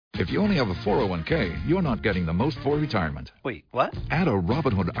If you only have a 401k, you're not getting the most for retirement. Wait, what? Add a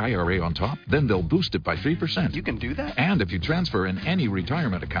Robinhood IRA on top, then they'll boost it by 3%. You can do that? And if you transfer in any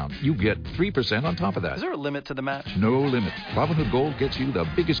retirement account, you get 3% on top of that. Is there a limit to the match? No limit. Robinhood Gold gets you the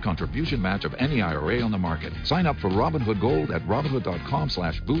biggest contribution match of any IRA on the market. Sign up for Robinhood Gold at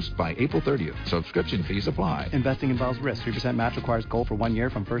Robinhood.com/boost by April 30th. Subscription fees apply. Investing involves risk. 3% match requires gold for 1 year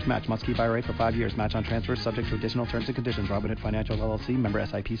from first match. Must keep IRA for 5 years. Match on transfers subject to additional terms and conditions. Robinhood Financial LLC, member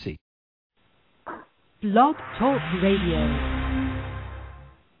SIPC. Blog Talk Radio.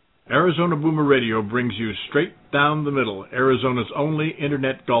 Arizona Boomer Radio brings you Straight Down the Middle, Arizona's only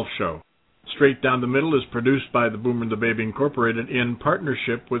internet golf show. Straight Down the Middle is produced by the Boomer and the Baby Incorporated in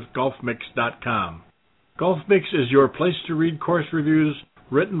partnership with GolfMix.com. GolfMix is your place to read course reviews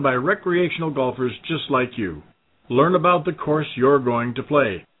written by recreational golfers just like you. Learn about the course you're going to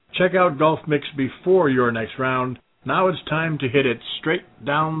play. Check out GolfMix before your next round. Now it's time to hit it straight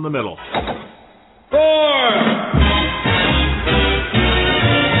down the middle. 4!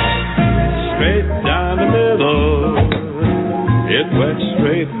 Straight down the middle, it went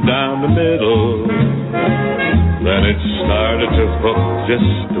straight down the middle. Then it started to hook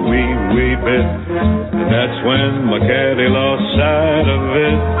just a wee bit, and that's when my caddy lost sight of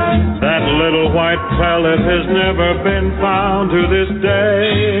it. That little white pellet has never been found to this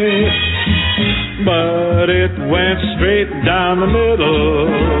day, but it went straight down the middle,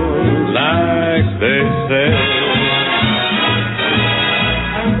 like they say.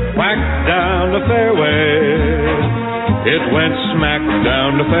 Whack down the fairway, it went smack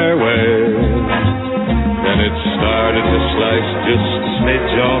down the fairway. Then it started to slice just a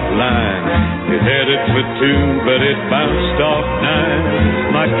smidge offline. It headed for 2, but it bounced off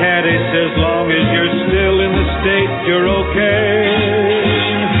 9. My caddy says, long as you're still in the state, you're okay.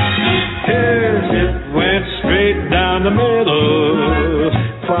 Yes, it went straight down the middle,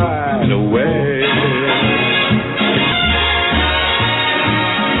 quite a way.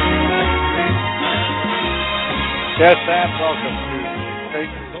 Yes, and welcome to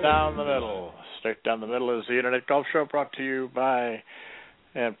Straight Down the Middle. Straight Down the Middle is the Internet Golf Show brought to you by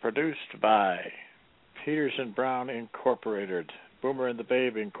and produced by Peters & Brown Incorporated, Boomer and the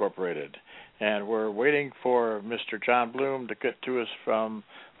Babe Incorporated. And we're waiting for Mr. Jon Bloom to get to us from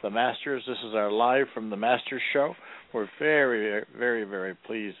the Masters. This is our live from the Masters show. We're very, very, very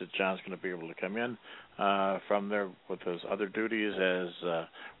pleased that John's going to be able to come in from there with his other duties as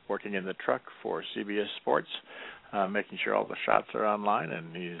working in the truck for CBS Sports. Making sure all the shots are online,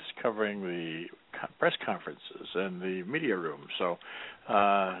 and he's covering the press conferences and the media room. So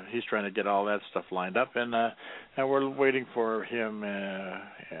he's trying to get all that stuff lined up, and we're waiting for him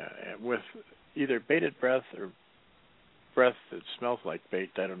with either bated breath or breath that smells like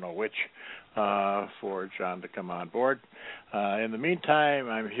bait, I don't know which, for John to come on board. In the meantime,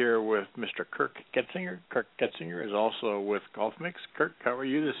 I'm here with Mr. Kirk Getzinger. Kirk Getzinger is also with GolfMix. Kirk, how are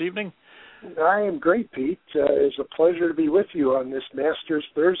you this evening? I am great, Pete. It's a pleasure to be with you on this Masters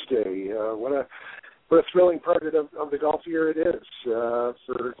Thursday. What a thrilling part of the golf year it is.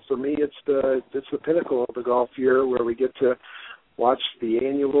 For me, it's the pinnacle of the golf year, where we get to watch the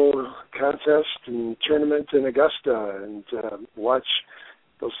annual contest and tournament in Augusta and watch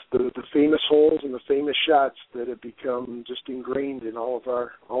the famous holes and the famous shots that have become just ingrained in all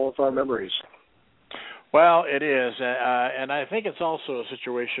of our memories. Well, it is, and I think it's also a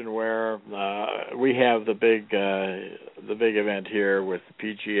situation where we have the big event here with the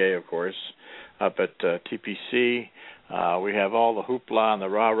PGA, of course, up at TPC. We have all the hoopla and the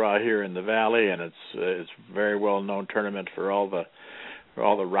rah-rah here in the Valley, and it's a very well-known tournament for all the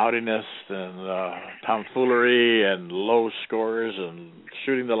rowdiness and tomfoolery and low scores and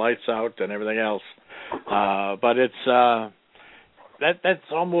shooting the lights out and everything else. But it's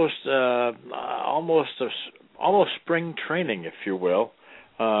that's almost spring training, if you will,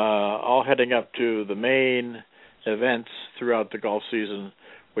 all heading up to the main events throughout the golf season,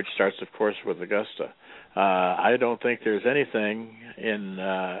 which starts, of course, with Augusta. I don't think there's anything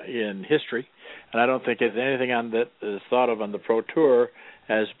in history, and I don't think there's anything on that is thought of on the Pro Tour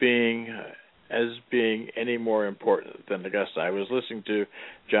as being any more important than Augusta. I was listening to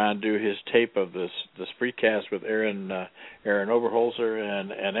John do his tape of this Spreecast with Aaron Oberholzer,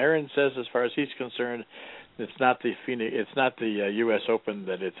 and Aaron says, as far as he's concerned, it's not the U.S. Open,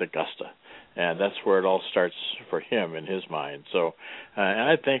 that it's Augusta, and that's where it all starts for him in his mind. So, and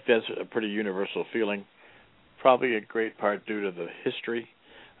I think that's a pretty universal feeling, probably a great part due to the history,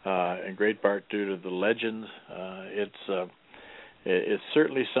 and great part due to the legends. It's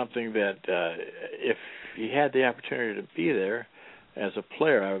certainly something that if you had the opportunity to be there as a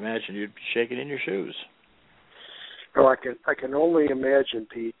player, I imagine you'd be shaking in your shoes. Oh, I can only imagine,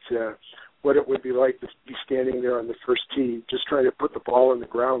 Pete, what it would be like to be standing there on the first tee, just trying to put the ball in the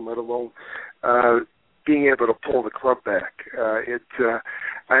ground, let alone being able to pull the club back.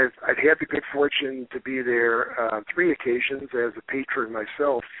 I've had the good fortune to be there on 3 occasions as a patron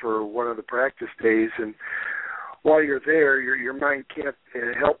myself for one of the practice days, and while you're there, your mind can't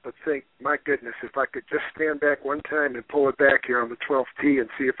help but think, my goodness, if I could just stand back one time and pull it back here on the 12th tee and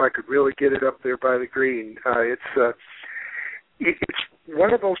see if I could really get it up there by the green. It's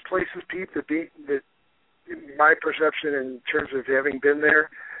one of those places, Pete, that in my perception in terms of having been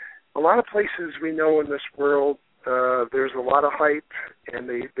there, a lot of places we know in this world, there's a lot of hype, and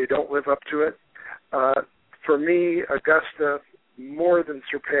they don't live up to it. For me, Augusta more than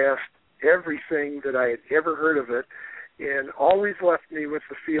surpassed everything that I had ever heard of it, and always left me with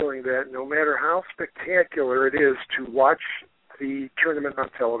the feeling that no matter how spectacular it is to watch the tournament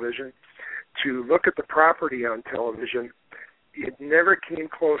on television, to look at the property on television, it never came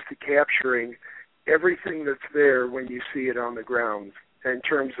close to capturing everything that's there when you see it on the ground in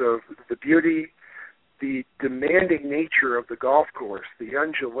terms of the beauty, the demanding nature of the golf course, the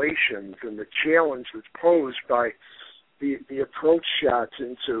undulations, and the challenge that's posed by the approach shots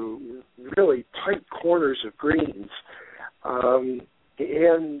into really tight corners of greens,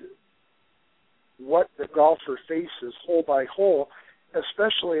 and what the golfer faces hole by hole,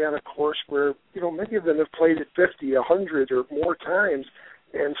 especially on a course where, many of them have played it 50, 100 or more times,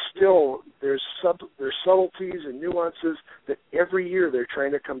 and still there's subtleties and nuances that every year they're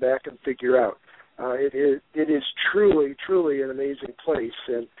trying to come back and figure out. It is truly, truly an amazing place,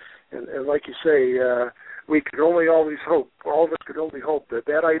 and like you say, we could only always hope, all of us could only hope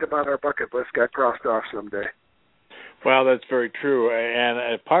that item on our bucket list got crossed off someday. Well, that's very true,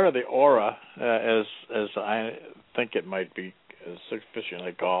 and part of the aura, as I think it might be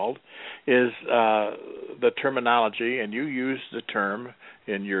sufficiently called, is the terminology, and you use the term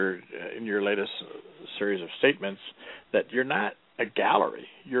in your latest series of statements that you're not a gallery,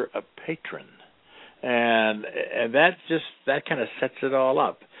 you're a patron, and that kind of sets it all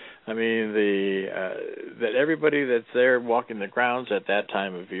up. I mean, that everybody that's there walking the grounds at that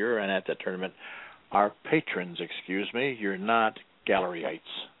time of year and at that tournament are patrons. Excuse me, you're not galleriites.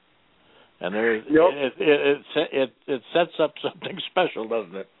 And it sets up something special,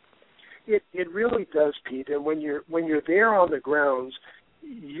 doesn't it? It really does, Pete. And when you're there on the grounds,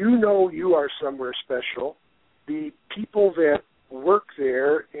 you are somewhere special. The people that work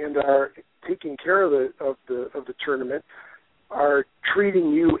there and are taking care of the tournament are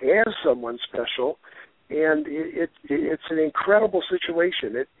treating you as someone special, and it's an incredible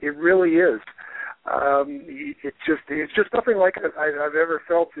situation. It really is. It's just nothing like I've ever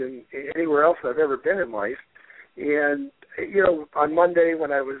felt in anywhere else I've ever been in life. And on Monday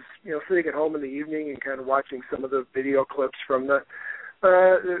when I was sitting at home in the evening and kind of watching some of the video clips from the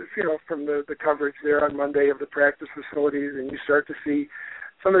coverage there on Monday of the practice facilities, and you start to see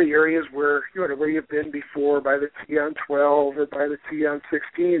some of the areas where where you've been before by the tee on 12 or by the tee on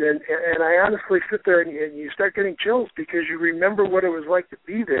 16, and I honestly sit there and you start getting chills because you remember what it was like to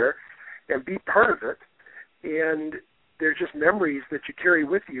be there and be part of it, and they're just memories that you carry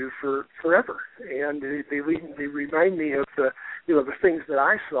with you for forever, and they remind me of the things that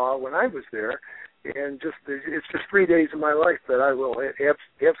I saw when I was there, and it's just 3 days of my life that I will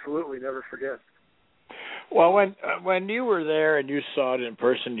absolutely never forget. Well, when you were there and you saw it in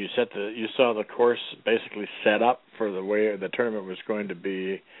person, you saw the course basically set up for the way the tournament was going to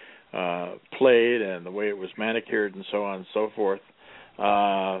be played and the way it was manicured and so on and so forth.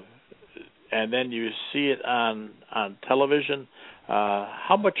 And then you see it on television.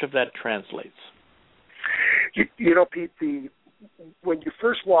 How much of that translates? Pete, when you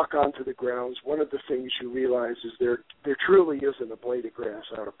first walk onto the grounds, one of the things you realize is there truly isn't a blade of grass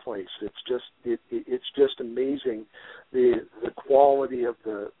out of place. It's just amazing the quality of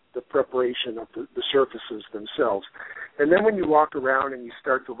the preparation of the surfaces themselves. And then when you walk around and you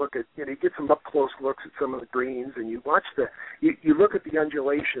start to look at, you get some up-close looks at some of the greens, and you watch you look at the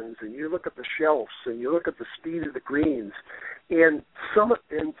undulations, and you look at the shelves, and you look at the speed of the greens, and some of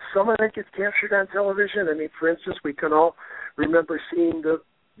it gets captured on television. I mean, for instance, we can all remember seeing the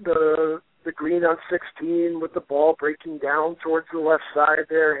green on 16 with the ball breaking down towards the left side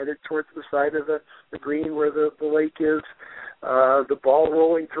there, headed towards the side of the green where the lake is. The ball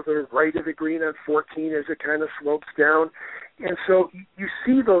rolling to the right of the green on 14 as it kind of slopes down. And so you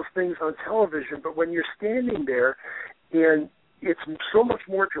see those things on television, but when you're standing there, and it's so much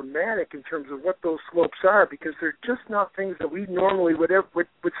more dramatic in terms of what those slopes are, because they're just not things that we normally would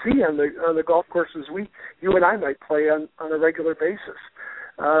see on the golf courses you and I might play on a regular basis.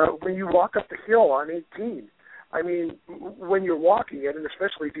 When you walk up the hill on 18, I mean, when you're walking it, and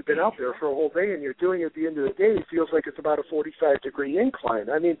especially if you've been out there for a whole day and you're doing it at the end of the day, it feels like it's about a 45-degree incline.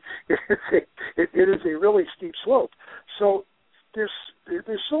 I mean, it is a really steep slope. So there's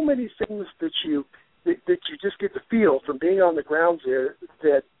so many things that you just get to feel from being on the grounds there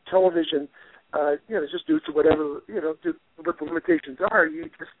that television, just due to whatever, what the limitations are, you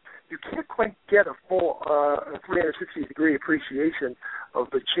can't quite get a full 360-degree appreciation of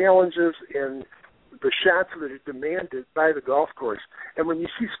the challenges and the shots that are demanded by the golf course. And when you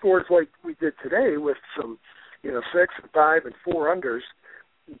see scores like we did today with some, 6 and 5 and 4 unders,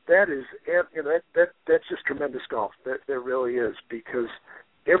 that is, that's just tremendous golf. That really is, because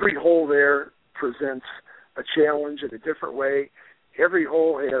every hole there presents a challenge in a different way. Every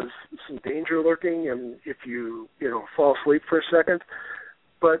hole has some danger lurking, and if you fall asleep for a second.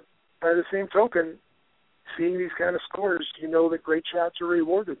 But by the same token, seeing these kind of scores, you know that great shots are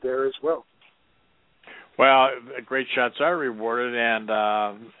rewarded there as well. Well, great shots are rewarded, and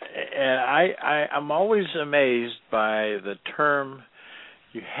I'm always amazed by the term,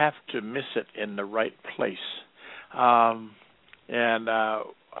 you have to miss it in the right place. I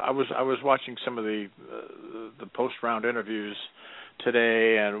was watching some of the post-round interviews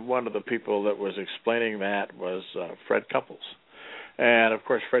today, and one of the people that was explaining that was Fred Couples. And of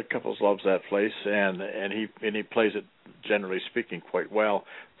course, Fred Couples loves that place, and he plays it, generally speaking, quite well.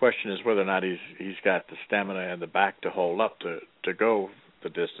 Question is whether or not he's got the stamina and the back to hold up to go the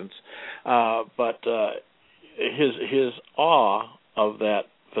distance. But his awe of that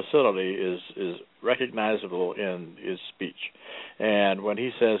facility is recognizable in his speech. And when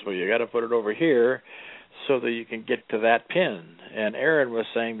he says, "Well, you got to put it over here so that you can get to that pin," and Aaron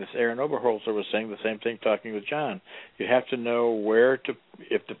Oberholzer was saying the same thing, talking with John. You have to know where to.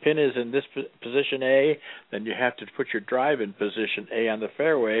 If the pin is in this position A, then you have to put your drive in position A on the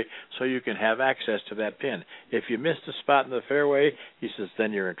fairway so you can have access to that pin. If you miss the spot in the fairway, he says,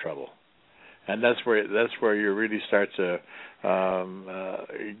 then you're in trouble. And that's where you really start to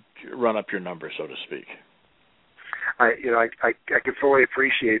run up your numbers, so to speak. I can fully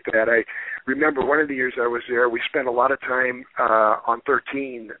appreciate that. I remember one of the years I was there, we spent a lot of time on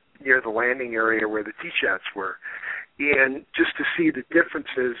 13 near the landing area where the tee shots were. And just to see the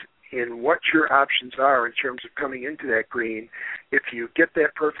differences in what your options are in terms of coming into that green, if you get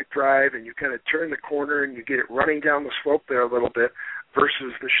that perfect drive and you kind of turn the corner and you get it running down the slope there a little bit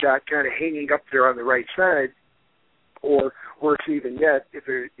versus the shot kind of hanging up there on the right side, or worse even yet, if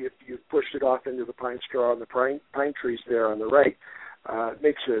you pushed it off into the pine straw and the pine trees there on the right,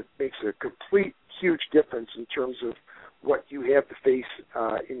 makes a complete huge difference in terms of what you have to face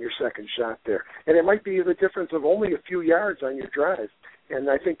in your second shot there. And it might be the difference of only a few yards on your drive. And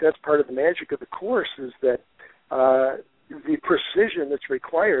I think that's part of the magic of the course, is that the precision that's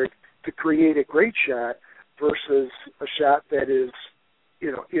required to create a great shot versus a shot that is,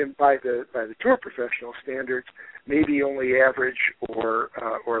 by the tour professional standards, maybe only average or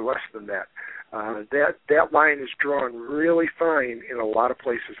less than that. That line is drawn really fine in a lot of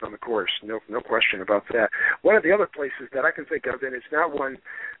places on the course. No question about that. One of the other places that I can think of, and it's not one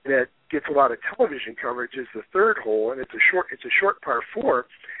that gets a lot of television coverage, is the third hole, and it's a short par 4.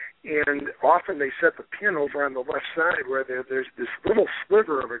 And often they set the pin over on the left side where there's this little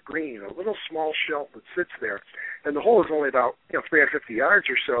sliver of a green, a little small shelf that sits there. And the hole is only about 350 yards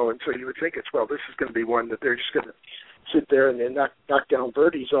or so, and so you would think this is going to be one that they're just going to sit there and then knock down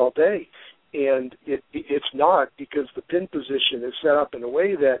birdies all day. And it's not, because the pin position is set up in a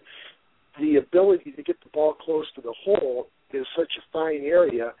way that the ability to get the ball close to the hole is such a fine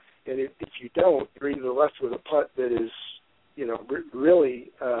area, and if you don't, you're either left with a putt that is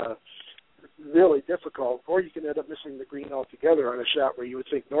really difficult, or you can end up missing the green altogether on a shot where you would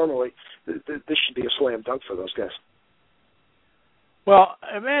think normally this should be a slam dunk for those guys. Well,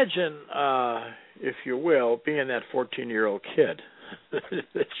 imagine, if you will, being that 14-year-old kid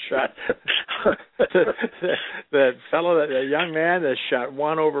that shot that young man that shot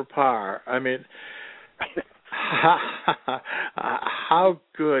one over par. I mean, how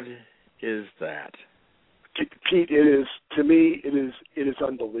good is that? Pete, it is, to me, it is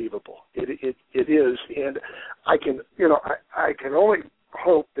unbelievable. It is, and I can only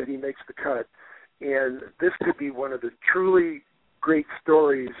hope that he makes the cut. And this could be one of the truly great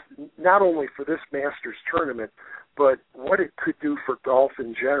stories, not only for this Masters tournament, but what it could do for golf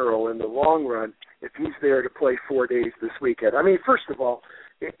in general in the long run if he's there to play 4 days this weekend. I mean, first of all,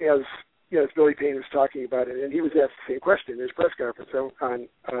 as Billy Payne was talking about it, and he was asked the same question in his press conference on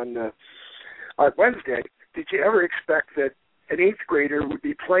Wednesday, did you ever expect that an eighth grader would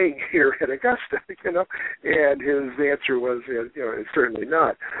be playing here at Augusta, and his answer was, certainly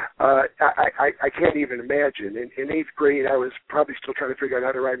not. I can't even imagine. In eighth grade, I was probably still trying to figure out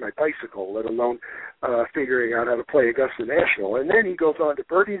how to ride my bicycle, let alone figuring out how to play Augusta National. And then he goes on to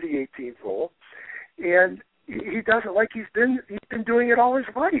birdie the 18th hole, and he does it like he's been doing it all his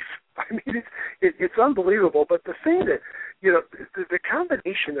life. I mean, it's unbelievable. But the thing that, the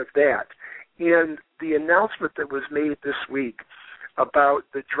combination of that and the announcement that was made this week about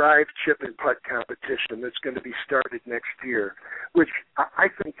the drive, chip, and putt competition that's going to be started next year, which I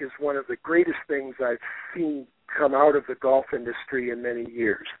think is one of the greatest things I've seen come out of the golf industry in many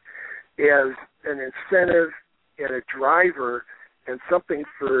years, as an incentive and a driver and something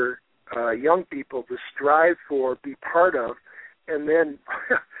for young people to strive for, be part of, and then,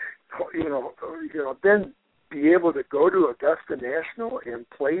 then be able to go to Augusta National and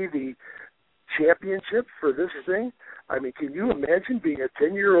play the championship for this thing. I mean, can you imagine being a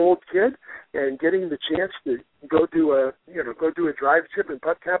 10-year-old kid and getting the chance to go do a drive, chip, and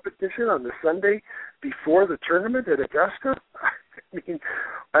putt competition on the Sunday before the tournament at Augusta?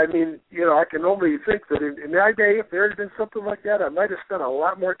 I mean, I can only think that in my day, if there had been something like that, I might have spent a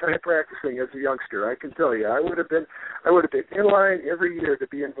lot more time practicing as a youngster. I can tell you, I would have been in line every year to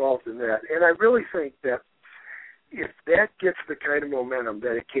be involved in that. And I really think that if that gets the kind of momentum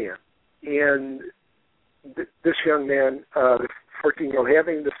that it can, and this young man,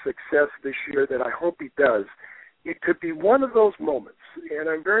 having the success this year that I hope he does, it could be one of those moments, and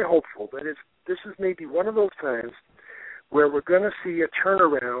I'm very hopeful that this is maybe one of those times where we're going to see a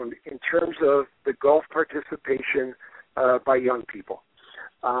turnaround in terms of the golf participation by young people.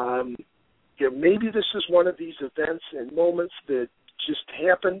 Maybe this is one of these events and moments that just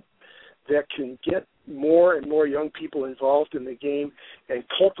happen that can get more and more young people involved in the game and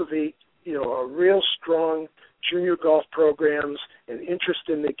cultivate, a real strong junior golf programs and interest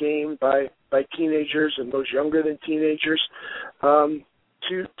in the game by teenagers and those younger than teenagers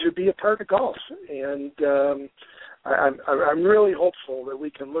to be a part of golf. And I'm really hopeful that we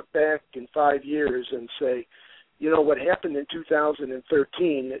can look back in 5 years and say, what happened in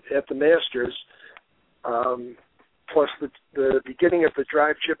 2013 at the Masters, plus the beginning of the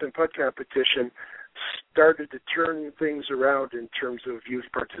drive, chip, and putt competition, started to turn things around in terms of youth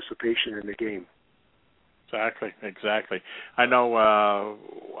participation in the game. Exactly. I know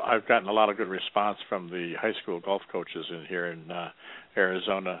I've gotten a lot of good response from the high school golf coaches here in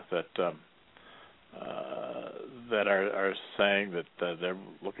Arizona that are saying that they're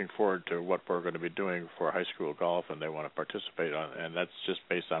looking forward to what we're going to be doing for high school golf, and they want to participate on, and that's just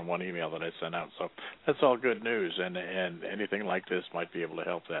based on one email that I sent out. So that's all good news, and anything like this might be able to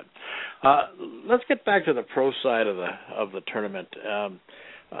help that. Let's get back to the pro side of the tournament.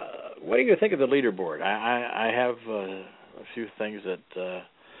 What do you think of the leaderboard? I have a few things that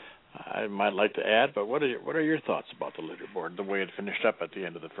I might like to add, but what are your thoughts about the leaderboard, the way it finished up at the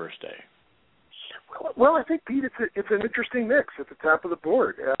end of the first day? Well, I think, Pete, it's an interesting mix at the top of the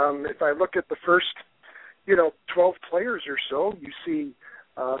board. If I look at the first, 12 players or so, you see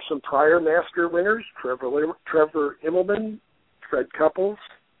some prior Master winners: Trevor Immelman, Fred Couples,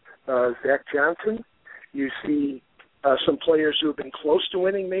 Zach Johnson. You see some players who have been close to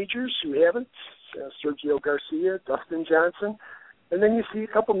winning majors who haven't: Sergio Garcia, Dustin Johnson, and then you see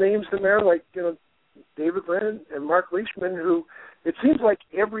a couple names in there like David Lennon and Mark Leishman, who it seems like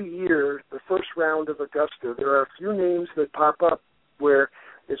every year, the first round of Augusta, there are a few names that pop up where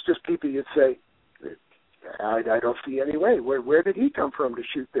it's just people you'd say, I don't see any way. Where did he come from to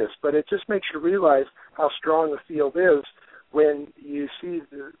shoot this? But it just makes you realize how strong the field is when you see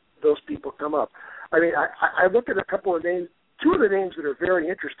those people come up. I mean, I look at a couple of names. Two of the names that are very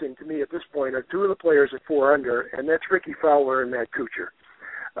interesting to me at this point are two of the players at 4 under, and that's Ricky Fowler and Matt Kuchar.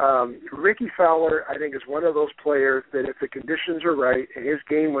 Ricky Fowler, I think, is one of those players that if the conditions are right and his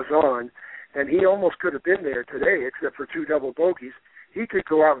game was on, and he almost could have been there today except for 2 double bogeys, he could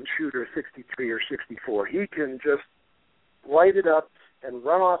go out and shoot a 63 or 64. He can just light it up and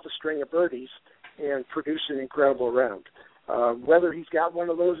run off a string of birdies and produce an incredible round. Whether he's got one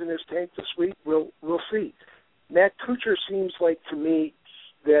of those in his tank this week, we'll see. Matt Kuchar seems like to me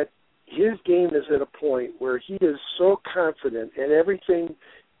that his game is at a point where he is so confident and everything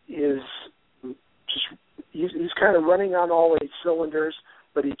is just, he's kind of running on all 8 cylinders,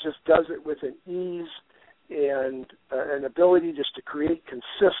 but he just does it with an ease and an ability just to create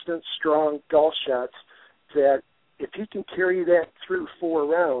consistent, strong golf shots that if he can carry that through 4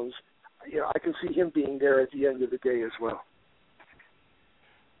 rounds, I can see him being there at the end of the day as well.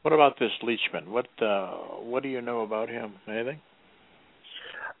 What about this Leachman? What do you know about him? Anything?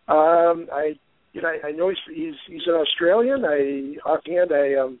 I I know he's an Australian. Offhand,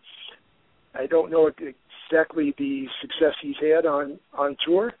 I don't know exactly the success he's had on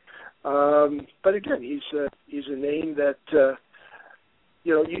tour. But again, he's a name that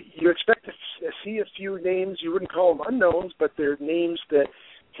you expect to see a few names. You wouldn't call them unknowns, but they're names that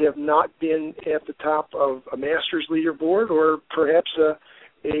have not been at the top of a Masters leaderboard or perhaps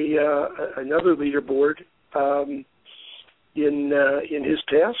another leaderboard in his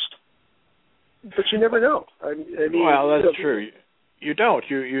past. But you never know. I mean, well, that's true. You don't.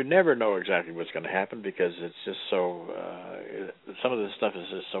 You never know exactly what's going to happen because it's just so. Some of this stuff is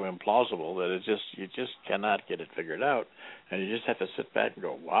just so implausible that you just cannot get it figured out, and you just have to sit back and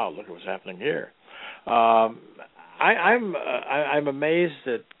go, "Wow, look at what's happening here." I'm amazed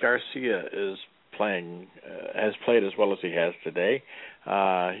that Garcia is playing has played as well as he has today.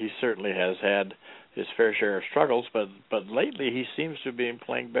 He certainly has had his fair share of struggles, but lately he seems to be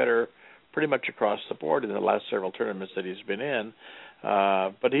playing better pretty much across the board in the last several tournaments that he's been in.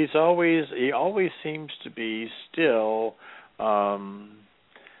 But he always seems to be still. He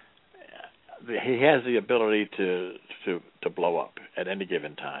has the ability to blow up at any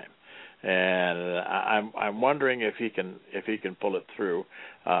given time, and I'm wondering if he can pull it through.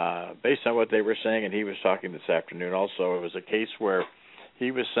 Based on what they were saying, and he was talking this afternoon. Also, it was a case where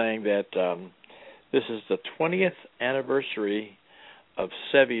he was saying that this is the 20th anniversary of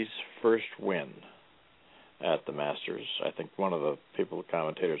Seve's first win at the Masters. I think one of the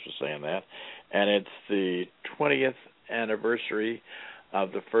commentators was saying that. And it's the 20th anniversary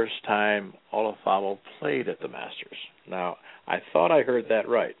of the first time Olafabo played at the Masters. Now, I thought I heard that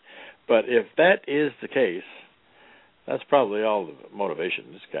right. But if that is the case, that's probably all the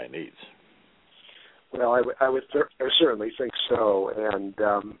motivation this guy needs. Well, I would certainly think so. And,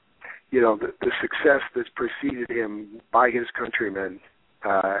 the success that's preceded him by his countrymen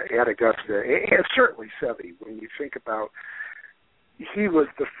at Augusta, and certainly Seve, when you think about, he was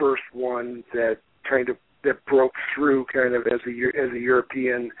the first one that broke through kind of as a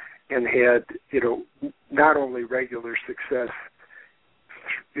European and had, not only regular success,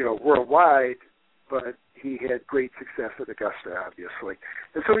 worldwide, but he had great success at Augusta, obviously.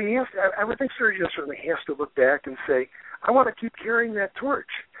 And so I would think Sergio certainly has to look back and say, I want to keep carrying that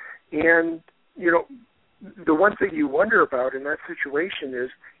torch. And, the one thing you wonder about in that situation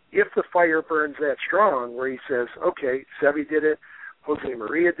is if the fire burns that strong where he says, okay, Seve did it, Jose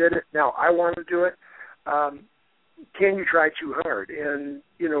Maria did it, now I want to do it, can you try too hard? And,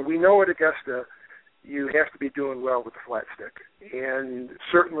 we know at Augusta you have to be doing well with the flat stick. And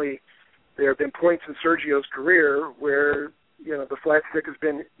certainly there have been points in Sergio's career where, the flat stick has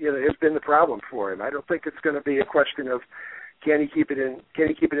been the problem for him. I don't think it's going to be a question of can he keep it in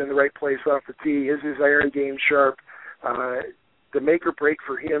the right place off the tee? Is his iron game sharp? The make or break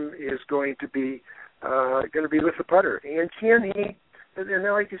for him is going to be with the putter. And can he? And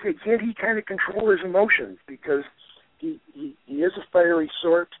like you say, can he kind of control his emotions? Because he is a fiery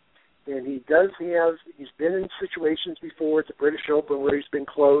sort, and he's been in situations before at the British Open where he's been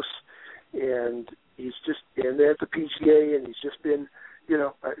close, and and at the PGA, and he's just been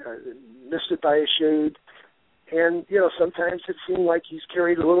missed it by a shade. And, sometimes it seemed like he's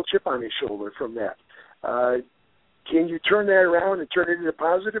carried a little chip on his shoulder from that. Can you turn that around and turn it into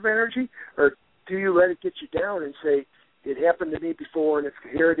positive energy? Or do you let it get you down and say, it happened to me before and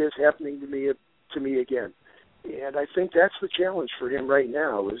here it is happening to me again? And I think that's the challenge for him right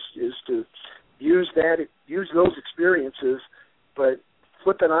now is to use those experiences, but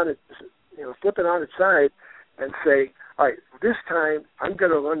flip it on its side and say, all right, this time I'm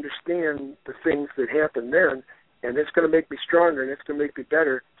going to understand the things that happened then, and it's going to make me stronger, and it's going to make me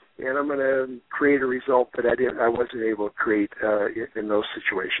better, and I'm going to create a result that I wasn't able to create in those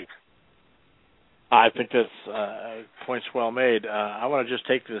situations. I think that's points well made. I want to just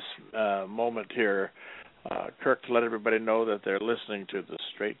take this moment here, Kirk, to let everybody know that they're listening to the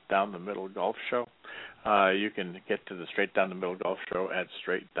Straight Down the Middle Golf Show. You can get to the Straight Down the Middle Golf Show at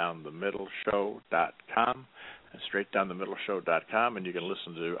straightdownthemiddleshow.com. straightdownthemiddleshow.com, and you can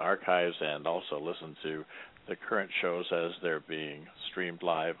listen to archives and also listen to the current shows as they're being streamed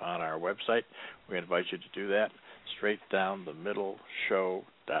live on our website. We invite you to do that,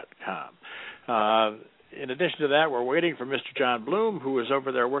 straightdownthemiddleshow.com. In addition to that, we're waiting for Mr. Jon Bloom, who is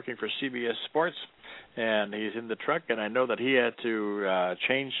over there working for CBS Sports, and he's in the truck, and I know that he had to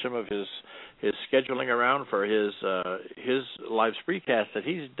change some of his scheduling around for his live spreecast that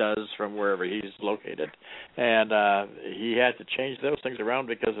he does from wherever he's located. And he had to change those things around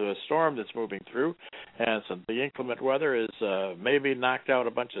because of a storm that's moving through. And so the inclement weather is maybe knocked out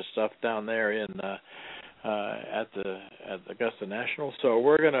a bunch of stuff down there in at the Augusta National. So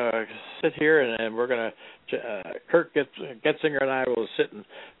we're going to sit here and we're going to Kirk Getzinger and I will sit and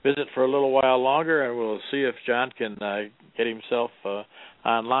visit for a little while longer, and we'll see if Jon can get himself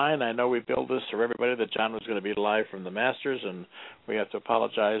online. I know we billed this for everybody that Jon was going to be live from the Masters, and we have to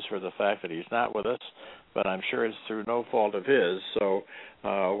apologize for the fact that he's not with us, but I'm sure it's through no fault of his. So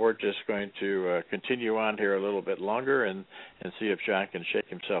we're just going to continue on here a little bit longer and see if Jon can shake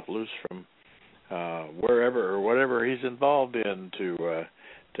himself loose from wherever or whatever he's involved in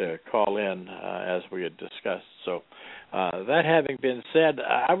to call in as we had discussed. So that having been said,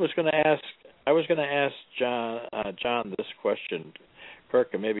 I was going to ask Jon this question, Kirk,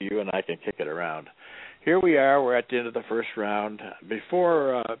 and maybe you and I can kick it around. Here we are. We're at the end of the first round.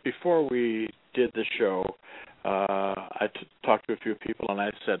 Before we did the show, I talked to a few people, and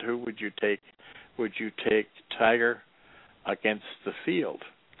I said, "Who would you take? Would you take Tiger against the field?"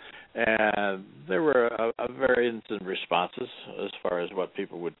 And there were a variance in responses as far as what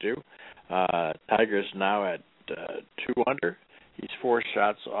people would do. Tiger's now at 2 under. He's 4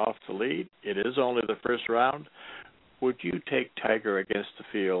 shots off the lead. It is only the first round. Would you take Tiger against the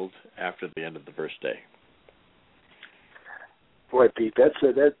field after the end of the first day? Boy, Pete, that's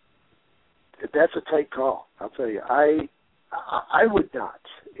a tight call. I'll tell you. I would not,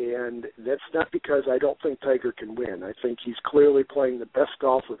 and that's not because I don't think Tiger can win. I think he's clearly playing the best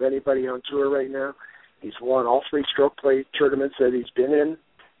golf of anybody on tour right now. He's won all 3 stroke play tournaments that he's been in,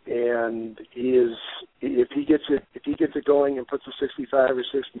 and he is, if he gets it going and puts a 65 or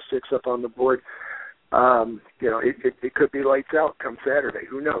 66 up on the board, it could be lights out come Saturday.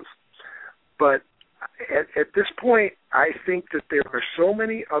 Who knows? But at this point, I think that there are so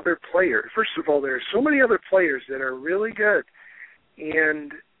many other players. First of all, there are so many other players that are really good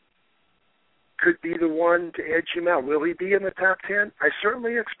and could be the one to edge him out. Will he be in the top 10? I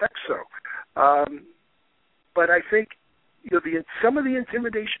certainly expect so. But I think some of the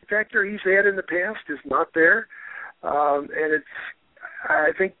intimidation factor he's had in the past is not there. And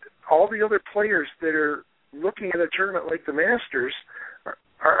I think all the other players that are looking at a tournament like the Masters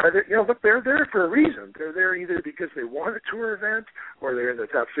they're there for a reason. They're there either because they want a tour event or they're in the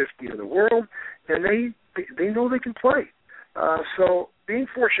top 50 in the world, and they know they can play. So being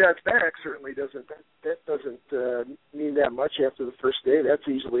 4 shots back certainly doesn't mean that much after the first day. That's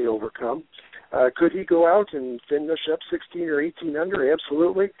easily overcome. Could he go out and finish up 16 or 18 under?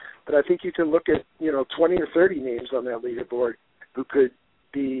 Absolutely. But I think you can look at 20 or 30 names on that leaderboard who could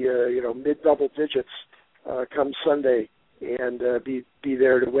be mid-double digits come Sunday and be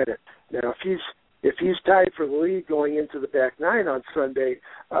there to win it. Now, if he's tied for the lead going into the back 9 on Sunday,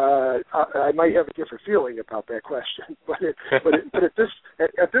 I might have a different feeling about that question. But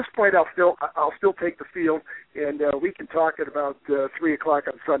at this point, I'll still take the field, and we can talk at about 3 o'clock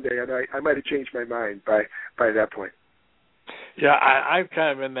on Sunday, and I might have changed my mind by that point. Yeah, I'm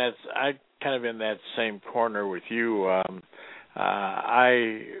kind of in that same corner with you.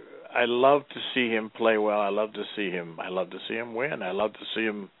 I love to see him play well. I love to see him win. I love to see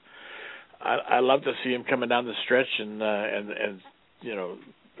him coming down the stretch and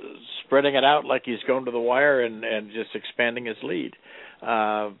spreading it out like he's going to the wire and just expanding his lead.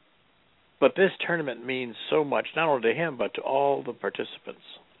 But this tournament means so much, not only to him but to all the participants,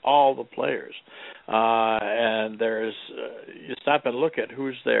 all the players. And there's you stop and look at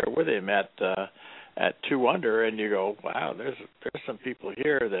who's there with him at 2 under, and you go, wow, there's some people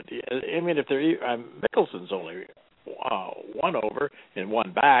here that, if they're Mickelson's only 1 over and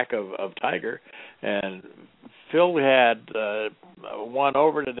 1 back of Tiger, and Phil had 1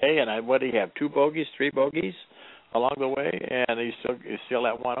 over today, and what did he have, 2 bogeys, 3 bogeys along the way, and he's still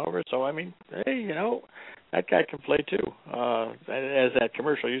at 1 over. So hey, that guy can play too. As that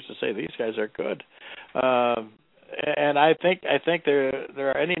commercial used to say, these guys are good. And I think there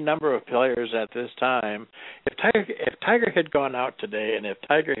are any number of players at this time. If Tiger had gone out today, and if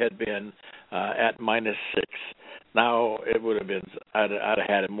Tiger had been at -6, now it would have been. I'd have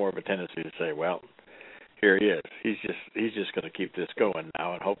had more of a tendency to say, well, here he is. He's just going to keep this going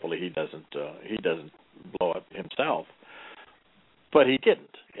now, and hopefully he doesn't blow it himself. But he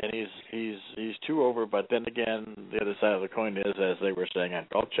didn't, and he's 2 over. But then again, the other side of the coin is, as they were saying on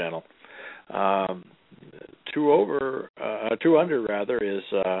Golf Channel, 2 under rather is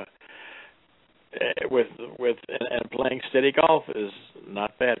with playing steady golf is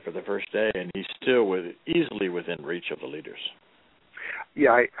not bad for the first day, and he's still easily within reach of the leaders.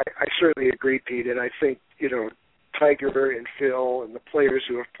 Yeah, I certainly agree, Pete, and I think Tiger and Phil and the players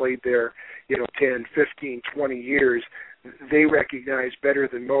who have played there 10, 15, 20 years, they recognize better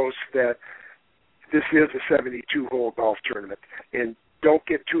than most that this is a 72-hole golf tournament, and don't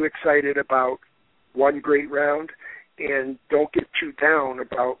get too excited about one great round, and don't get too down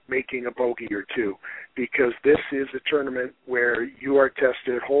about making a bogey or two, because this is a tournament where you are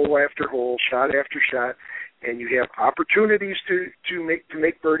tested hole after hole, shot after shot, and you have opportunities to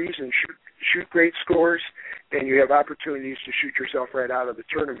make birdies and shoot great scores, and you have opportunities to shoot yourself right out of the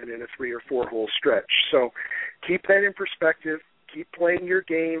tournament in a 3 or 4 hole stretch. So keep that in perspective. Keep playing your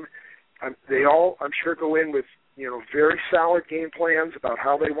game. They all, I'm sure, go in with very solid game plans about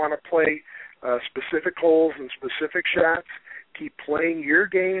how they want to play specific holes and specific shots. Keep playing your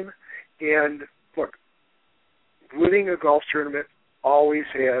game, and look, winning a golf tournament always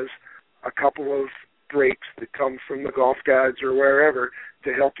has a couple of breaks that come from the golf gods or wherever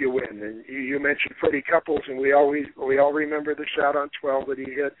to help you win. And you mentioned Freddie Couples, and we all remember the shot on 12 that he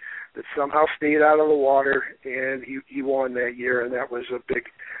hit that somehow stayed out of the water, and he won that year, and that was a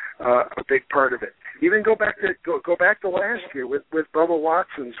big part of it. Even go back to last year with Bubba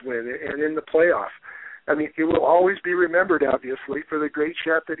Watson's win and in the playoff. I mean, it will always be remembered, obviously, for the great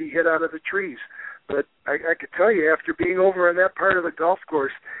shot that he hit out of the trees. But I could tell you, after being over on that part of the golf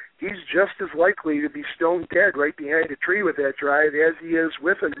course, he's just as likely to be stone dead right behind a tree with that drive as he is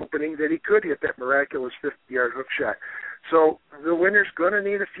with an opening that he could hit that miraculous 50-yard hook shot. So the winner's going to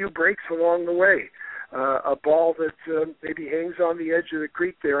need a few breaks along the way. A ball that maybe hangs on the edge of the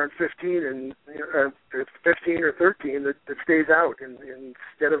creek there on 15 and 15 or 13 that stays out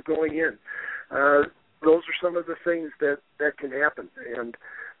instead of going in. Those are some of the things that can happen, and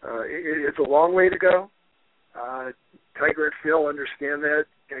it's a long way to go. Tiger and Phil understand that,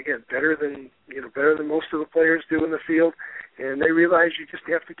 again, better than most of the players do in the field, and they realize you just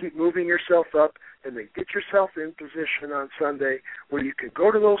have to keep moving yourself up and then get yourself in position on Sunday where you can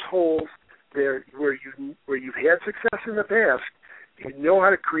go to those holes there where you've had success in the past. You know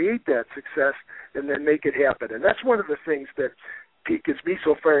how to create that success and then make it happen. And that's one of the things that gets me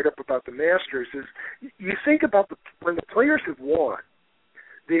so fired up about the Masters is you think about when the players have won,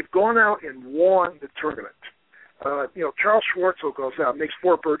 they've gone out and won the tournament. Charles Schwartzel goes out, makes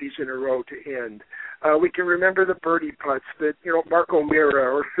 4 birdies in a row to end. We can remember the birdie putts that, Mark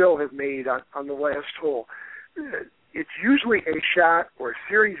O'Meara or Phil have made on the last hole. It's usually a shot or a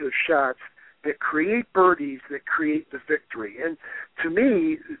series of shots that create birdies that create the victory. And to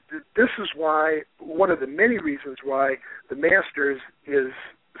me, this is why, one of the many reasons why the Masters is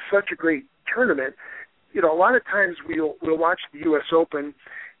such a great tournament. A lot of times we'll watch the U.S. Open,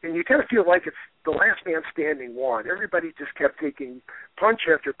 and you kind of feel like it's the last man standing won. Everybody just kept taking punch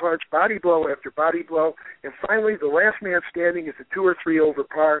after punch, body blow after body blow, and finally the last man standing is a 2 or 3 over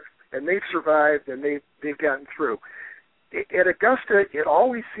par, and they've survived and they've gotten through. At Augusta, it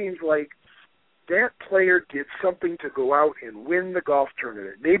always seems like that player did something to go out and win the golf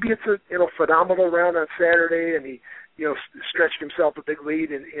tournament. Maybe it's a phenomenal round on Saturday, and he stretched himself a big lead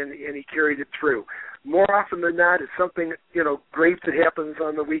and he carried it through. More often than not, it's something great that happens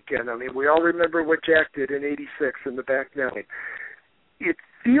on the weekend. I mean, we all remember what Jack did in '86 in the back nine. It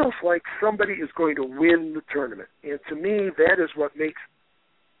feels like somebody is going to win the tournament, and to me, that is what makes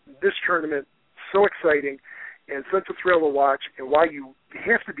this tournament so exciting and such a thrill to watch, and why you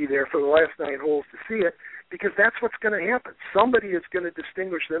have to be there for the last 9 holes to see it, because that's what's going to happen. Somebody is going to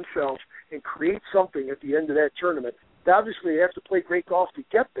distinguish themselves and create something at the end of that tournament. Obviously, you have to play great golf to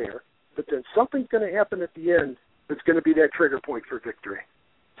get there, but then something's going to happen at the end that's going to be that trigger point for victory.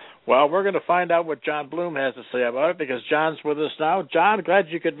 Well, we're going to find out what Jon Bloom has to say about it, because John's with us now. John, glad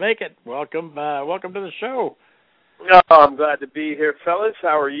you could make it. Welcome to the show. Oh, I'm glad to be here, fellas.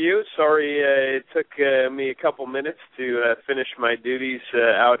 How are you? Sorry it took me a couple minutes to finish my duties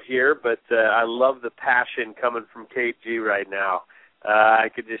out here, but I love the passion coming from KG right now. I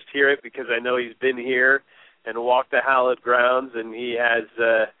could just hear it because I know he's been here and walked the hallowed grounds, and he has,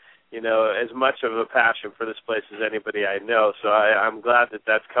 as much of a passion for this place as anybody I know. So I'm glad that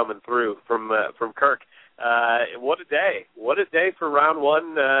that's coming through from Kirk. What a day! What a day for round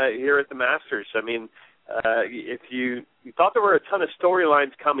 1 here at the Masters. I mean, if you thought there were a ton of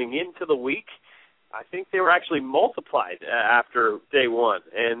storylines coming into the week, I think they were actually multiplied after day 1,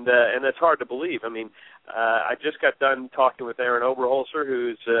 and that's hard to believe. I mean, I just got done talking with Aaron Oberholzer,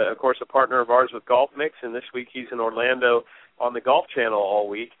 who's, of course, a partner of ours with Golf Mix, and this week he's in Orlando on the Golf Channel all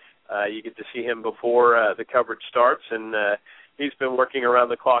week. You get to see him before the coverage starts, and he's been working around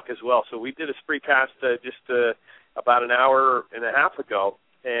the clock as well. So we did a spreecast just about an hour and a half ago,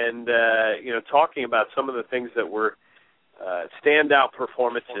 and talking about some of the things that were standout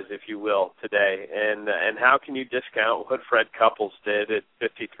performances, if you will, today, and how can you discount what Fred Couples did at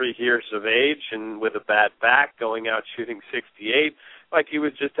 53 years of age and with a bad back, going out shooting 68 like he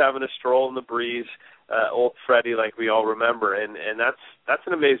was just having a stroll in the breeze, old Freddie like we all remember, and that's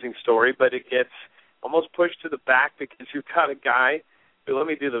an amazing story, but it gets almost pushed to the back because you've got a guy who, let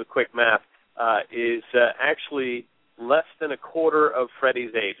me do the quick math, is actually less than a quarter of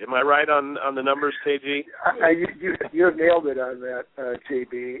Freddie's age. Am I right on the numbers, KG? You have nailed it on that,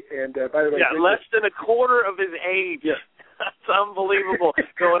 JB. And by the way, less than a quarter of his age. Yeah. That's unbelievable.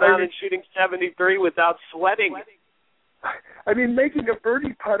 Going out and shooting 73 without sweating. I mean, making a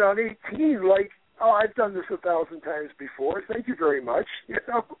birdie putt on 18, like, I've done this 1,000 times before. Thank you very much. You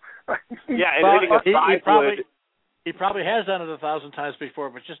know. Yeah, and hitting a 5-wood. He probably has done it 1,000 times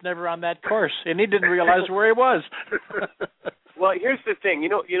before, but just never on that course, and he didn't realize where he was. Well, here's the thing. You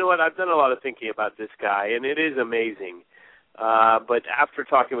know what? I've done a lot of thinking about this guy, and it is amazing. But after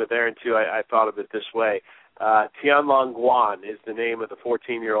talking with Aaron, too, I thought of it this way. Tianlong Guan is the name of the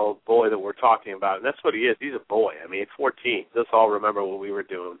 14-year-old boy that we're talking about, and that's what he is. He's a boy. I mean, he's 14. Let's all remember what we were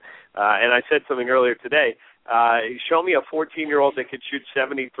doing. And I said something earlier today. Show me a 14-year-old that could shoot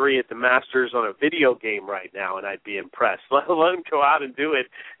 73 at the Masters on a video game right now, and I'd be impressed. Let him go out and do it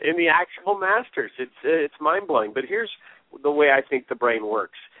in the actual Masters. It's mind-blowing. But here's the way I think the brain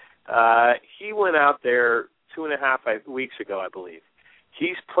works. He went out there 2.5 weeks ago, I believe.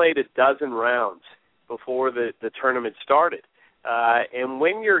 He's played a dozen rounds before the tournament started. And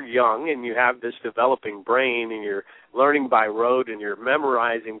when you're young and you have this developing brain and you're learning by rote and you're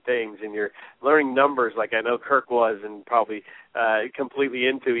memorizing things and you're learning numbers like I know Kirk was and probably completely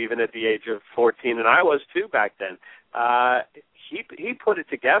into even at the age of 14, and I was too back then, he put it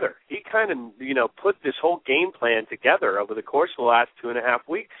together. He kind of, put this whole game plan together over the course of the last 2.5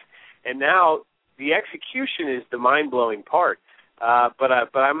 weeks. And now the execution is the mind-blowing part. But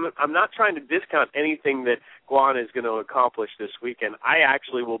I'm not trying to discount anything that Guan is going to accomplish this weekend. I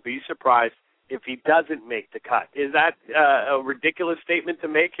actually will be surprised if he doesn't make the cut. Is that a ridiculous statement to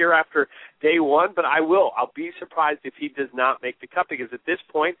make here after day one? But I'll be surprised if he does not make the cut, because at this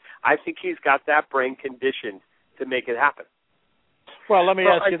point, I think he's got that brain conditioned to make it happen. Well, let me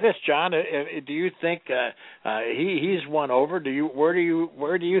ask you this, John. Do you think he's won over? Where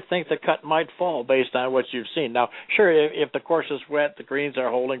do you think the cut might fall based on what you've seen? Now, sure, if the course is wet, the greens are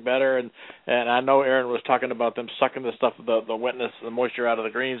holding better, and I know Aaron was talking about them sucking the stuff, the wetness, the moisture out of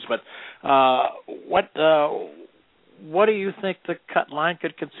the greens. But what do you think the cut line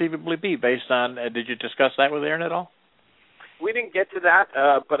could conceivably be based on? Did you discuss that with Aaron at all? We didn't get to that,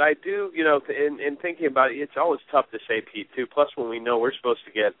 but I do, in thinking about it, it's always tough to say, Pete, too. Plus, when we know we're supposed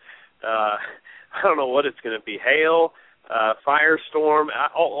to get, I don't know what it's going to be, hail, firestorm,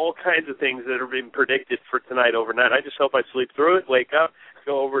 all kinds of things that are being predicted for tonight overnight. I just hope I sleep through it, wake up,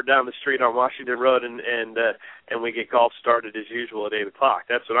 go over down the street on Washington Road, and we get golf started as usual at 8 o'clock.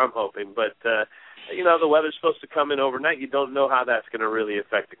 That's what I'm hoping. But, the weather's supposed to come in overnight. You don't know how that's going to really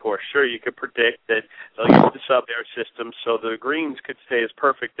affect the course. Sure, you could predict that they'll use the sub-air system so the greens could stay as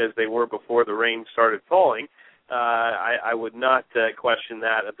perfect as they were before the rain started falling. I would not question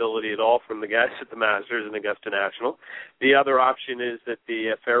that ability at all from the guys at the Masters and Augusta National. The other option is that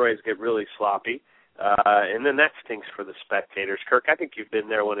the fairways get really sloppy. And then that stinks for the spectators. Kirk, I think you've been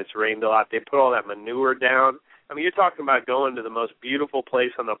there when it's rained a lot. They put all that manure down. I mean, you're talking about going to the most beautiful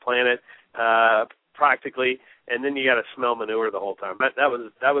place on the planet, practically, and then you got to smell manure the whole time. That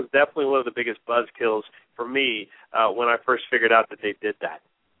was definitely one of the biggest buzzkills for me when I first figured out that they did that.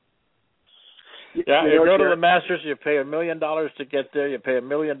 Yeah, you go to the Masters, you pay $1 million to get there, you pay $1